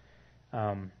time.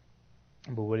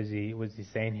 But what is he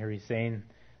saying here? He's saying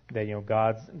that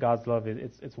God's love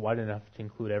it's wide enough to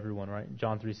include everyone, right?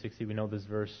 John 3:60, we know this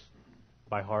verse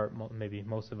by heart. Maybe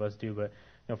most of us do, but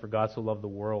for God so loved the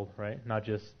world, right? Not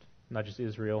just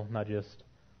Israel, not just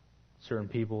certain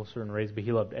people, certain race, but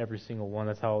He loved every single one.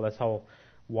 That's how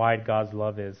wide God's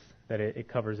love is. That it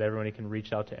covers everyone. It can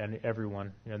reach out to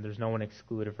everyone. There's no one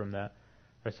excluded from that.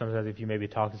 Or sometimes if you maybe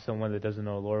talk to someone that doesn't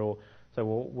know the Lord,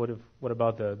 what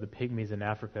about the pygmies in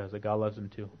Africa? It's like God loves them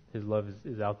too. His love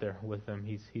is out there with them.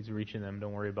 He's reaching them.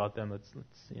 Don't worry about them.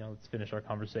 Let's finish our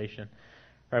conversation.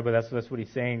 All right, but that's what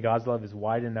he's saying. God's love is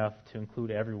wide enough to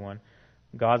include everyone.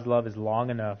 God's love is long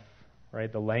enough,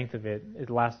 right? The length of it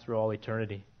lasts through all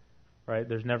eternity, right?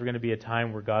 There's never going to be a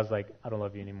time where God's like, I don't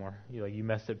love you anymore. You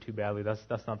messed up too badly.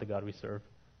 That's not the God we serve,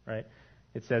 right?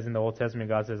 It says in the Old Testament,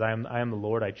 God says, I am the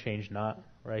Lord, I change not.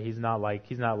 Right? He's not like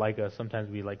us.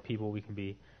 Sometimes we, like people, we can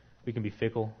be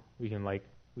fickle. We can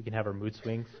have our mood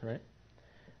swings, right?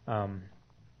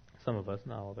 Some of us,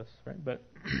 not all of us, right? But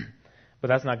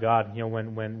that's not God.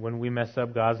 When we mess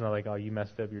up, God's not like, oh, you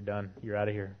messed up, you're done, you're out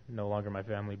of here, no longer my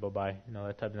family, bye bye.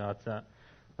 That type. No,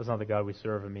 that's not the God we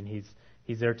serve. I mean,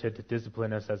 He's there to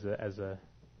discipline us as a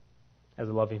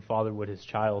loving father would his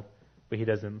child. But He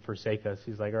doesn't forsake us.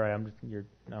 He's like, all right,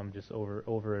 I'm just over it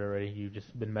already. You've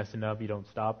just been messing up. You don't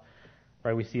stop.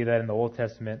 Right? We see that in the Old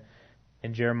Testament.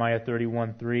 In Jeremiah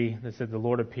 31:3, it said, the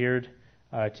Lord appeared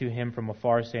to him from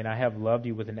afar, saying, I have loved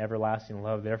you with an everlasting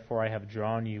love. Therefore I have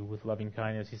drawn you with loving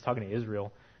kindness. He's talking to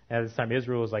Israel. And at this time,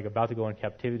 Israel was about to go in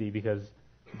captivity because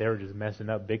they were just messing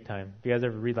up big time. If you guys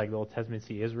ever read the Old Testament,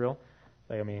 see Israel,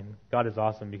 God is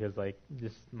awesome because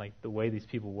just the way these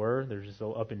people were, they're just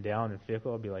so up and down and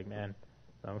fickle. I'd be like, man,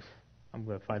 I'm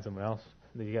going to find someone else.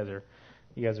 You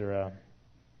guys are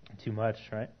too much,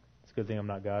 right? It's a good thing I'm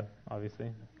not God. Obviously,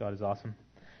 God is awesome,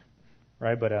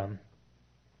 right? But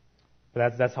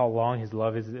that's how long His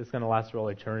love is. It's going to last for all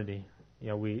eternity.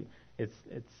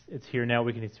 It's here now.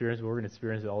 We can experience it. We're going to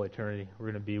experience it all eternity.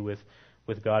 We're going to be with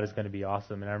God. It's going to be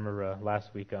awesome. And I remember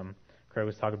last week, Craig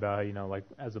was talking about how,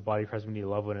 as a body of Christ, we need to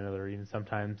love one another. Even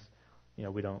sometimes,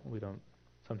 we don't.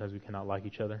 Sometimes we cannot like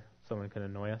each other. Someone can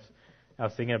annoy us. I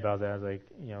was thinking about that. I was like,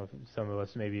 some of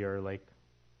us maybe are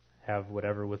have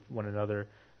whatever with one another.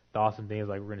 The awesome thing is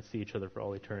we're going to see each other for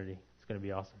all eternity. It's going to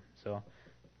be awesome. So,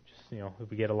 just if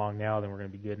we get along now, then we're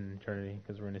going to be good in eternity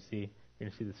because we're going to see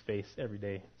this face every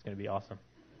day. It's going to be awesome.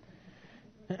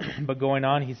 But going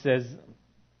on, he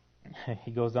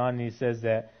goes on and he says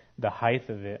that the height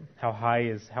of it, how high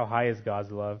is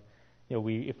God's love? If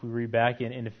we read back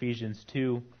in Ephesians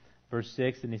 2, verse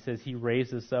 6, and he says, He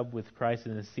raised us up with Christ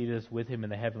and has seated us with Him in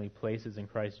the heavenly places in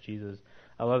Christ Jesus.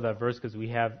 I love that verse because we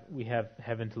have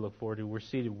heaven to look forward to. We're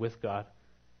seated with God,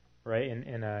 right?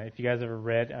 And if you guys ever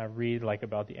read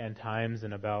about the end times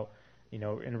and about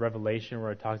in Revelation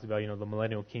where it talks about the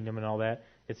millennial kingdom and all that,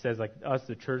 it says us,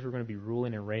 the church, we're going to be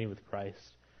ruling and reigning with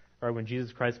Christ. Right? When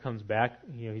Jesus Christ comes back,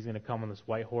 He's going to come on this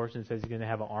white horse, and it says He's going to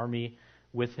have an army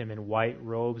with Him in white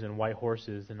robes and white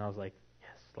horses. And I was like,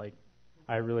 yes,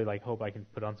 I really hope I can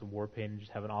put on some war paint and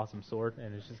just have an awesome sword,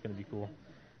 and it's just going to be cool.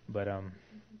 But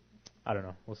I don't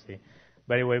know. We'll see.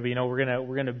 But anyway,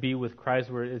 we're gonna be with Christ.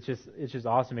 Where it's just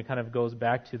awesome. It kind of goes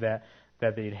back to that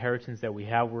the inheritance that we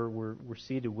have. We're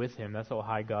seated with Him. That's how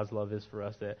high God's love is for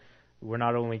us. That we're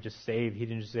not only just saved. He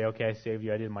didn't just say, "Okay, I saved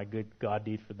you. I did my good God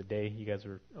deed for the day. You guys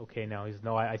are okay now." He says,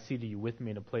 "No, I seated you with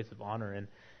me in a place of honor, and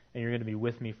you're going to be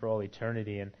with me for all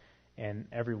eternity. And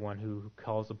everyone who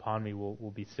calls upon me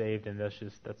will be saved." And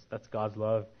that's God's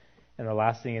love. And the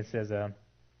last thing it says,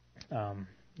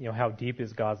 how deep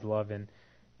is God's love, and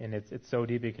it's so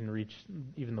deep it can reach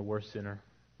even the worst sinner,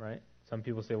 right? Some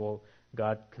people say, well,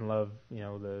 God can love,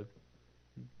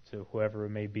 to whoever it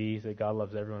may be. Say God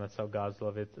loves everyone. That's how God's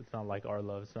love. It's not like our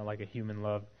love. It's not like a human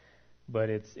love, but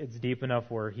it's deep enough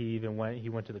where He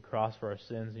went to the cross for our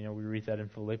sins. We read that in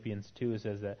Philippians 2. It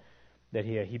says that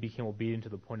he became obedient to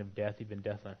the point of death, even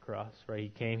death on a cross. Right? He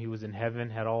came. He was in heaven,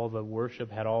 had all the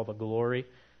worship, had all the glory,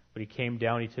 but He came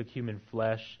down. He took human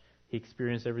flesh. He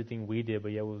experienced everything we did,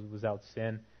 but yet was without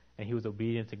sin, and He was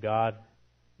obedient to God,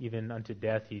 even unto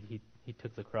death. He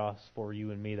took the cross for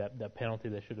you and me, that penalty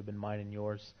that should have been mine and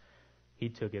yours. He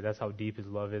took it. That's how deep His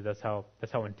love is. That's how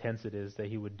intense it is that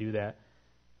He would do that.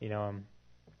 When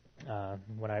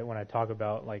I talk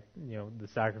about the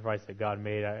sacrifice that God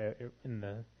made, I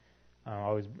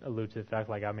always allude to the fact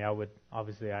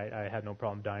I had no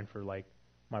problem dying for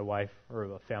my wife or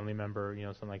a family member,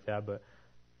 something like that. But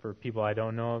for people I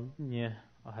don't know,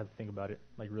 I'll have to think about it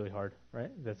really hard,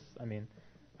 right?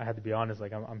 I had to be honest.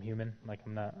 I'm human.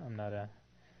 I'm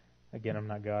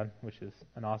not God, which is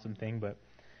an awesome thing. But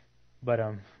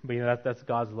that's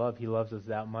God's love. He loves us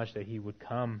that much that He would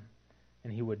come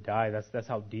and He would die. That's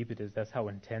how deep it is. That's how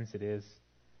intense it is,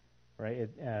 right?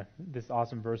 This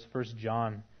awesome verse, 1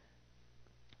 John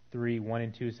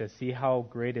 3:1-2 says, "See how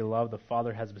great a love the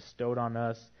Father has bestowed on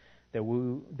us, that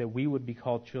we would be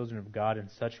called children of God, and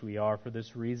such we are. For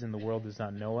this reason the world does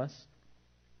not know us,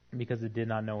 because it did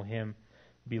not know Him.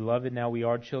 Beloved, now we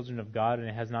are children of God, and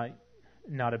it has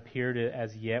not appeared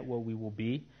as yet what we will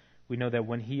be. We know that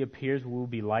when He appears, we will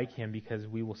be like Him, because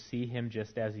we will see Him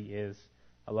just as He is."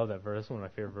 I love that verse. That's one of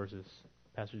my favorite verses,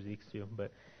 Pastor Zeke's too.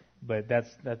 But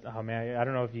that's oh man, I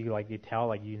don't know if you you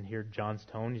tell you can hear John's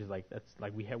tone. He's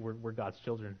we're God's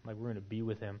children. We're going to be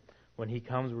with Him. When He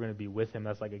comes, we're going to be with Him.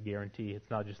 That's a guarantee. It's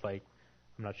not just I'm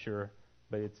not sure,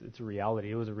 but it's a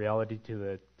reality. It was a reality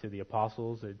to the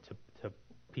apostles, to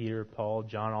Peter, Paul,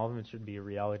 John, all of them. It should be a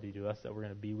reality to us that we're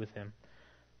going to be with Him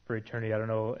for eternity. I don't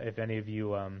know if any of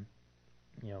you,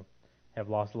 have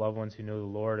lost loved ones who know the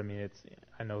Lord.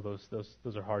 I know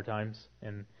those are hard times,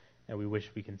 and we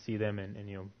wish we can see them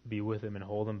and be with them and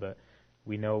hold them. But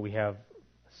we know we have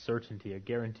a certainty, a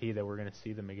guarantee that we're going to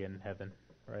see them again in heaven,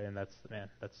 right? And that's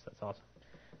awesome.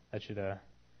 That should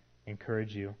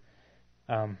encourage you.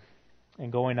 And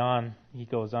going on, he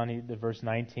goes on. The verse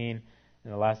 19.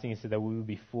 And the last thing he said, that we would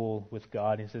be full with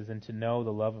God. He says, "And to know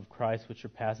the love of Christ which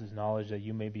surpasses knowledge, that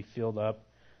you may be filled up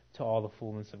to all the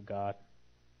fullness of God."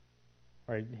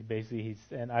 Right? Basically,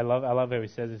 and I love how he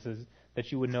says it says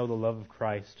that you would know the love of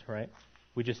Christ. Right?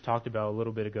 We just talked about a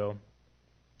little bit ago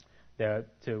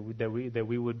that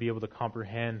we would be able to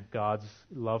comprehend God's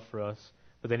love for us.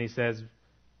 But then he says,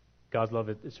 God's love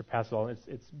it surpasses all.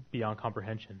 It's beyond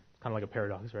comprehension. It's kind of like a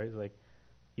paradox, right? It's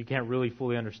you can't really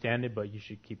fully understand it, but you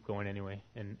should keep going anyway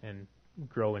and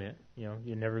grow in it.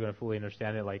 You're never going to fully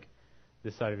understand it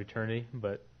this side of eternity,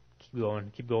 but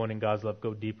keep going in God's love.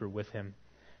 Go deeper with Him,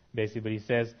 basically. But he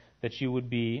says that you would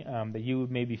be that you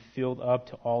may be filled up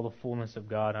to all the fullness of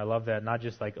God. I love that. Not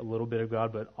just a little bit of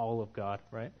God, but all of God.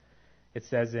 Right? It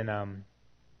says in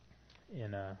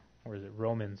where is it?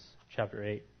 Romans chapter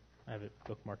 8. I have it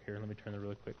bookmarked here. Let me turn there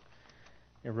really quick.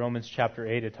 In Romans chapter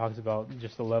 8, it talks about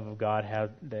just the love of God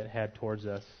had towards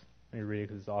us. Let me read it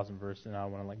because it's an awesome verse, and I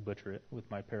don't want to butcher it with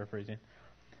my paraphrasing.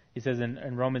 He says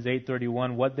in Romans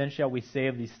 8:31, "What then shall we say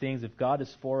of these things? If God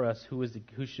is for us, who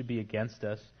should be against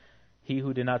us? He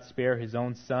who did not spare His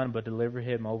own Son, but delivered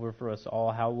Him over for us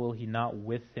all, how will He not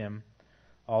with Him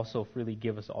also freely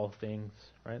give us all things?"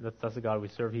 Right? That's the God we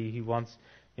serve. He wants,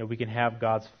 we can have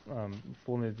God's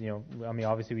fullness.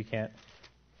 Obviously we can't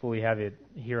fully have it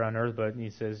here on earth, but he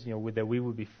says, that we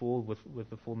would be full with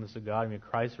the fullness of God.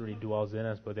 Christ already dwells in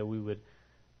us, but that we would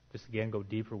just again go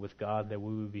deeper with God, that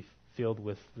we would be filled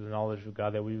with the knowledge of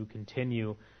God, that we would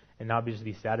continue and not just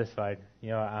be satisfied.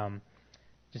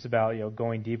 Just about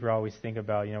going deeper. I always think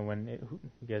about when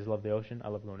you guys love the ocean. I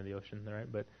love going to the ocean,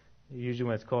 right? But usually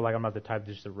when it's cold, I'm not the type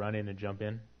just to run in and jump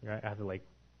in. Right? I have to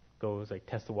go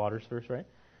test the waters first, right?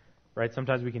 Right?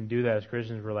 Sometimes we can do that as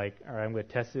Christians. We're all right, I'm going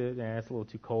to test it, and it's a little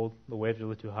too cold. The waves are a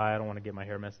little too high. I don't want to get my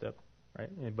hair messed up, right?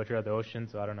 But you're at the ocean,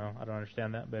 so I don't know. I don't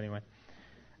understand that, but anyway.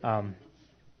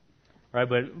 right?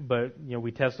 But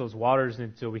we test those waters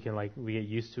until we get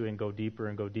used to it and go deeper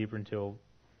until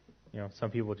some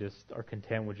people just are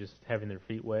content with just having their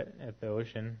feet wet at the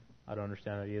ocean. I don't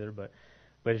understand that either, but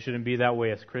it shouldn't be that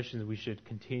way as Christians. We should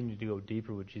continue to go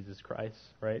deeper with Jesus Christ,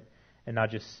 right? And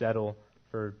not just settle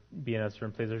for being at a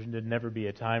certain place. There should never be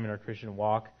a time in our Christian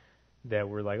walk that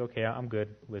we're like, okay, I'm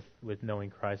good with knowing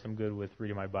Christ. I'm good with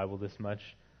reading my Bible this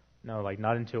much. No,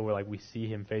 not until we see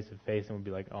Him face to face and we'll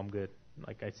be like, oh, I'm good.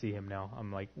 I see Him now.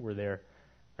 We're there,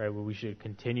 right? Well, we should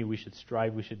continue. We should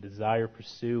strive. We should desire,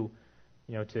 pursue,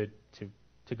 to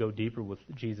go deeper with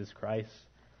Jesus Christ,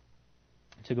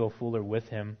 to go fuller with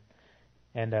Him.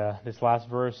 And this last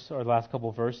verse, or the last couple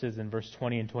of verses, in verse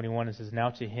 20 and 21, it says, "Now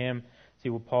to Him." See,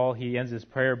 Paul, he ends his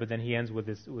prayer, but then he ends with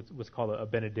what's called a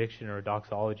benediction or a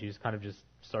doxology. He just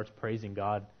starts praising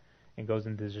God and goes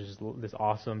into this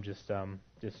awesome just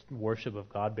worship of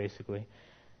God, basically.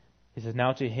 He says,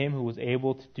 "Now to Him who was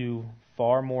able to do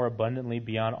far more abundantly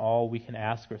beyond all we can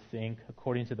ask or think,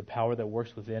 according to the power that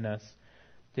works within us,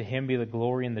 to Him be the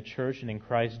glory in the church and in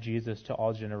Christ Jesus to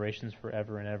all generations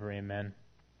forever and ever. Amen."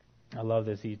 I love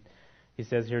this. He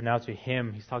says here, now to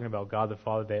Him, he's talking about God the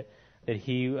Father,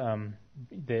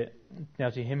 that now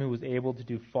to Him who was able to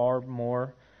do far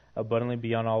more abundantly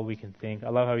beyond all we can think. I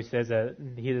love how he says that.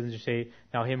 He doesn't just say,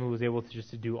 now Him who was able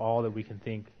to do all that we can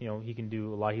think. He can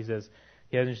do a lot. He says,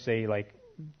 he doesn't just say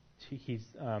he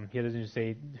doesn't just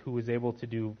say who was able to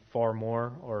do far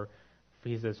more, or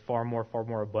he says far more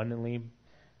abundantly,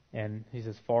 and he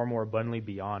says far more abundantly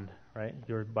beyond. Right?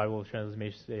 Your Bible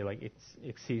translation say it's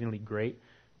exceedingly great.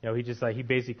 He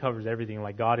basically covers everything.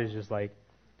 God is just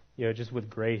just with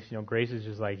grace. Grace is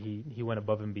just he went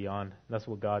above and beyond. That's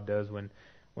what God does when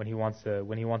He wants to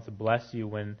bless you.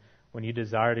 When you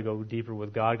desire to go deeper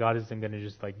with God, God isn't going to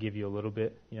just give you a little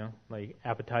bit.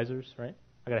 Appetizers, right?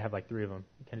 I gotta have 3 of them.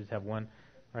 You can't just have one,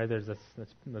 right? That's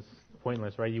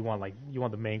pointless, right? You want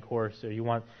the main course, or you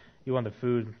want the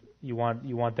food. You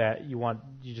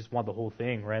just want the whole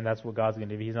thing, right? And that's what God's going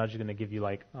to do. He's not just going to give you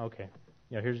okay,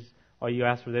 here's all you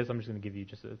asked for this. I'm just going to give you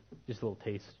just a little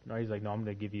taste. No, He's no, I'm going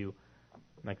to give you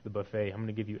the buffet. I'm going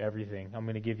to give you everything. I'm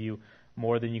going to give you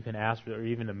more than you can ask for, or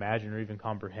even imagine, or even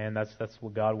comprehend. That's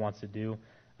what God wants to do.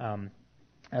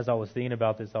 As I was thinking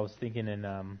about this, I was thinking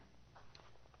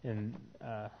you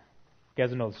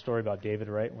guys know the story about David,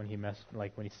 right? When he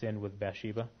sinned with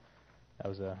Bathsheba. That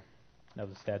was a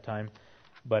sad time.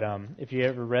 But if you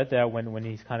ever read that, when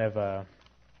he's kind of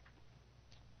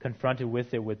confronted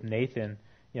with it with Nathan,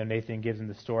 Nathan gives him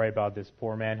the story about this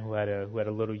poor man who had a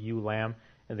little ewe lamb,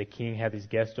 and the king had these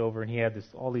guests over, and he had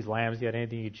all these lambs. He had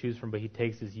anything he could choose from, but he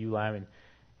takes this ewe lamb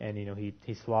and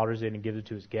he slaughters it and gives it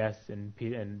to his guests. And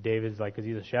David's because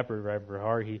he's a shepherd, right? For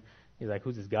heart, he's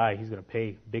who's this guy? He's going to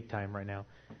pay big time right now.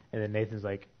 And then Nathan's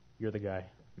you're the guy,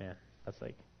 man. That's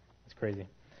crazy.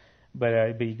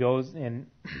 But he goes in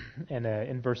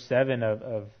verse 7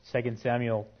 of 2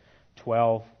 Samuel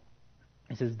 12.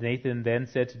 It says, "Nathan then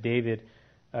said to David,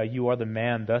 you are the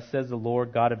man. Thus says the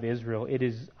Lord God of Israel, it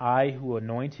is I who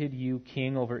anointed you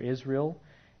king over Israel,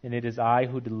 and it is I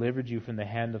who delivered you from the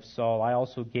hand of Saul. I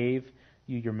also gave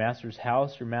you your master's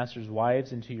house, your master's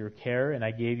wives into your care, and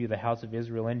I gave you the house of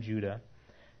Israel and Judah.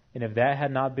 And if that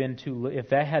had been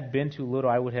too little,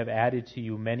 I would have added to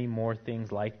you many more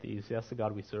things like these." That's the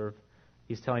God we serve.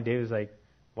 He's telling David,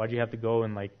 why'd you have to go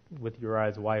and with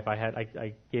Uriah's wife?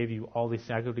 I gave you all these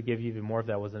things. I could have given you even more if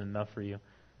that wasn't enough for you.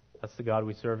 That's the God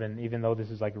we serve. And even though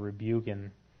this is a rebuke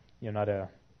and not a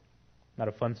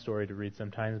fun story to read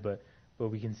sometimes, but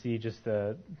we can see just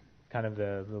the kind of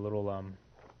the little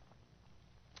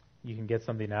you can get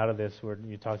something out of this where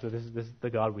you talk to this is the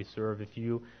God we serve. If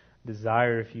you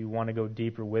want to go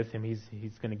deeper with Him,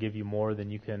 He's going to give you more than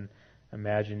you can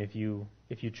imagine. If you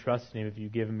trust in Him, if you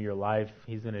give Him your life,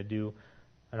 He's going to do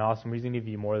an awesome. He's going to give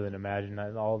you more than imagine.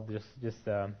 All just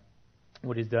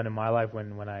what He's done in my life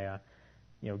when I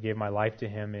gave my life to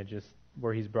Him, it just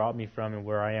where He's brought me from and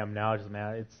where I am now. Just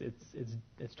man,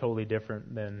 it's totally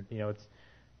different than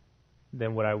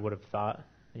than what I would have thought.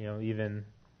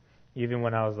 Even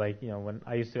when I was when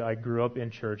I grew up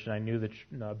in church and I knew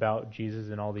about Jesus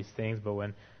and all these things, but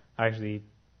when I actually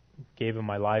gave Him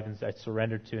my life and I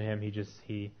surrendered to Him,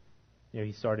 He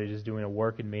started just doing a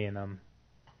work in me, and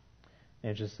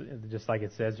just like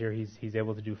it says here, He's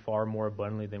able to do far more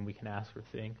abundantly than we can ask or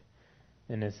think.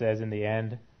 And it says in the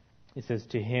end, it says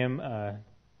to Him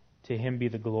be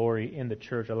the glory in the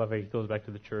church. I love how He goes back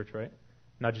to the church, right?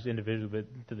 Not just individually,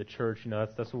 but to the church.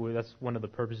 That's one of the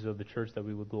purposes of the church, that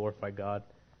we would glorify God.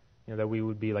 That we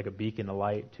would be like a beacon, a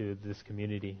light to this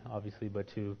community, obviously, but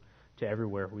to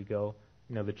everywhere we go.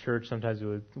 the church, sometimes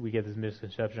we get this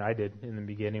misconception. I did in the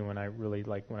beginning when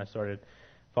I started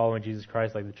following Jesus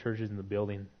Christ, like the church is in the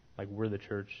building, like we're the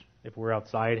church. If we're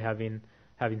outside having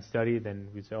studied, then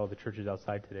we'd say, oh, the church is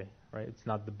outside today, right? It's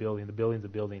not the building. The building's a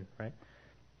building, right?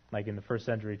 Like in the first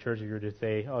century church, if you were to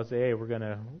say, hey,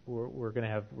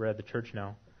 we're at the church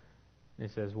now. And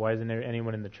he says, why isn't there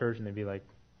anyone in the church? And they'd be like,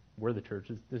 we're the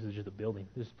church. This is just a building.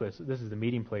 This is the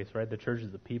meeting place, right? The church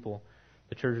is the people.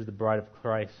 The church is the bride of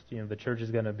Christ. The church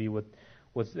is going to be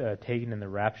what's taken in the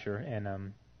rapture,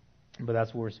 and but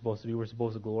that's what we're supposed to be. We're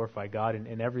supposed to glorify God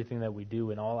in everything that we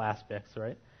do, in all aspects,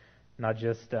 right? Not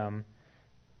just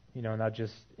not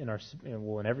just in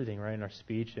in everything, right? In our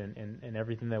speech and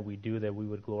everything that we do, that we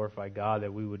would glorify God,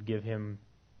 that we would give Him,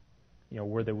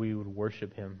 that we would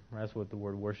worship Him. That's what the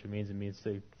word worship means. It means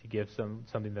to give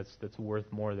something that's worth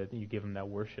more, that you give Him that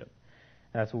worship.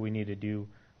 And that's what we need to do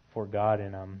for God,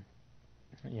 and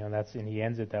and He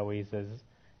ends it that way. He says,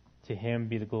 to Him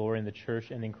be the glory in the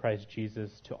church and in Christ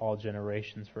Jesus to all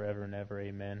generations forever and ever.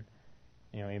 Amen.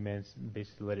 Amen. It's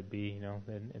basically let it be.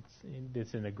 And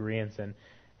it's in agreement, and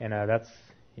that's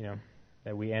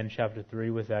that we end chapter 3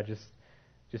 with that.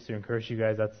 Just to encourage you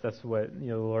guys, that's what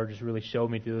the Lord just really showed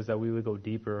me through, is that we would go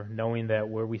deeper, knowing that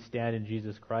where we stand in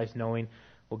Jesus Christ, knowing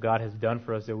what God has done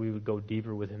for us, that we would go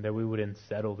deeper with Him, that we wouldn't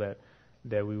settle,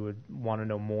 that we would want to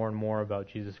know more and more about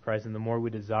Jesus Christ. And the more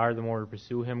we desire, the more we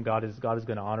pursue Him, God is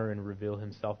going to honor and reveal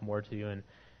Himself more to you. And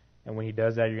when He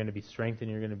does that, you're going to be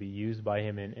strengthened. You're going to be used by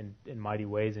Him in mighty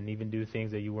ways, and even do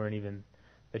things that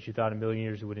you thought a million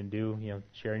years you wouldn't do.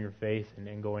 Sharing your faith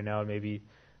and going out, maybe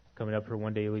coming up here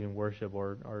one day leading worship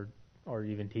or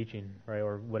even teaching, right?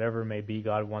 Or whatever it may be,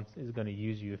 God is going to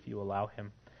use you if you allow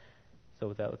Him. So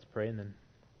with that, let's pray, and then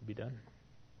we'll be done.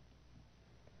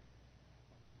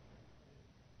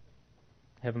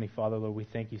 Heavenly Father, Lord, we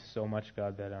thank You so much,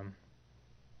 God, that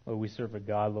Lord, we serve a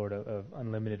God, Lord, of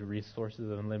unlimited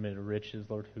resources, of unlimited riches,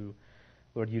 Lord, who,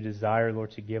 Lord, You desire, Lord,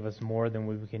 to give us more than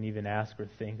we can even ask or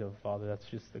think of, Father. That's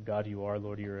just the God You are,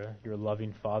 Lord. You're a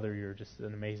loving Father. You're just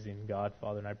an amazing God,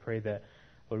 Father. And I pray that,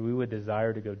 Lord, we would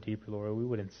desire to go deeper, Lord. We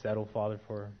wouldn't settle, Father,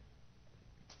 for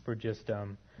just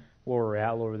where we're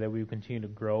at, Lord, that we would continue to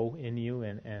grow in You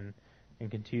and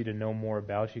continue to know more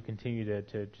about You, continue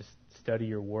to just study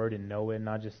Your Word and know it,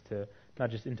 not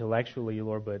just intellectually,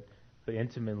 Lord, but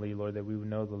intimately, Lord, that we would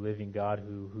know the living God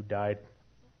who died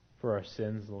for our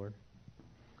sins, Lord.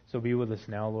 So be with us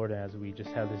now, Lord, as we just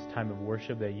have this time of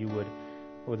worship, that You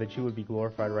would be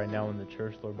glorified right now in the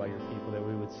church, Lord, by Your people, that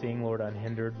we would sing, Lord,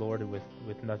 unhindered, Lord,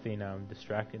 with nothing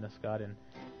distracting us, God,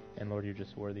 and Lord, You're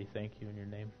just worthy. Thank You in Your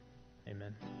name.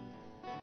 Amen.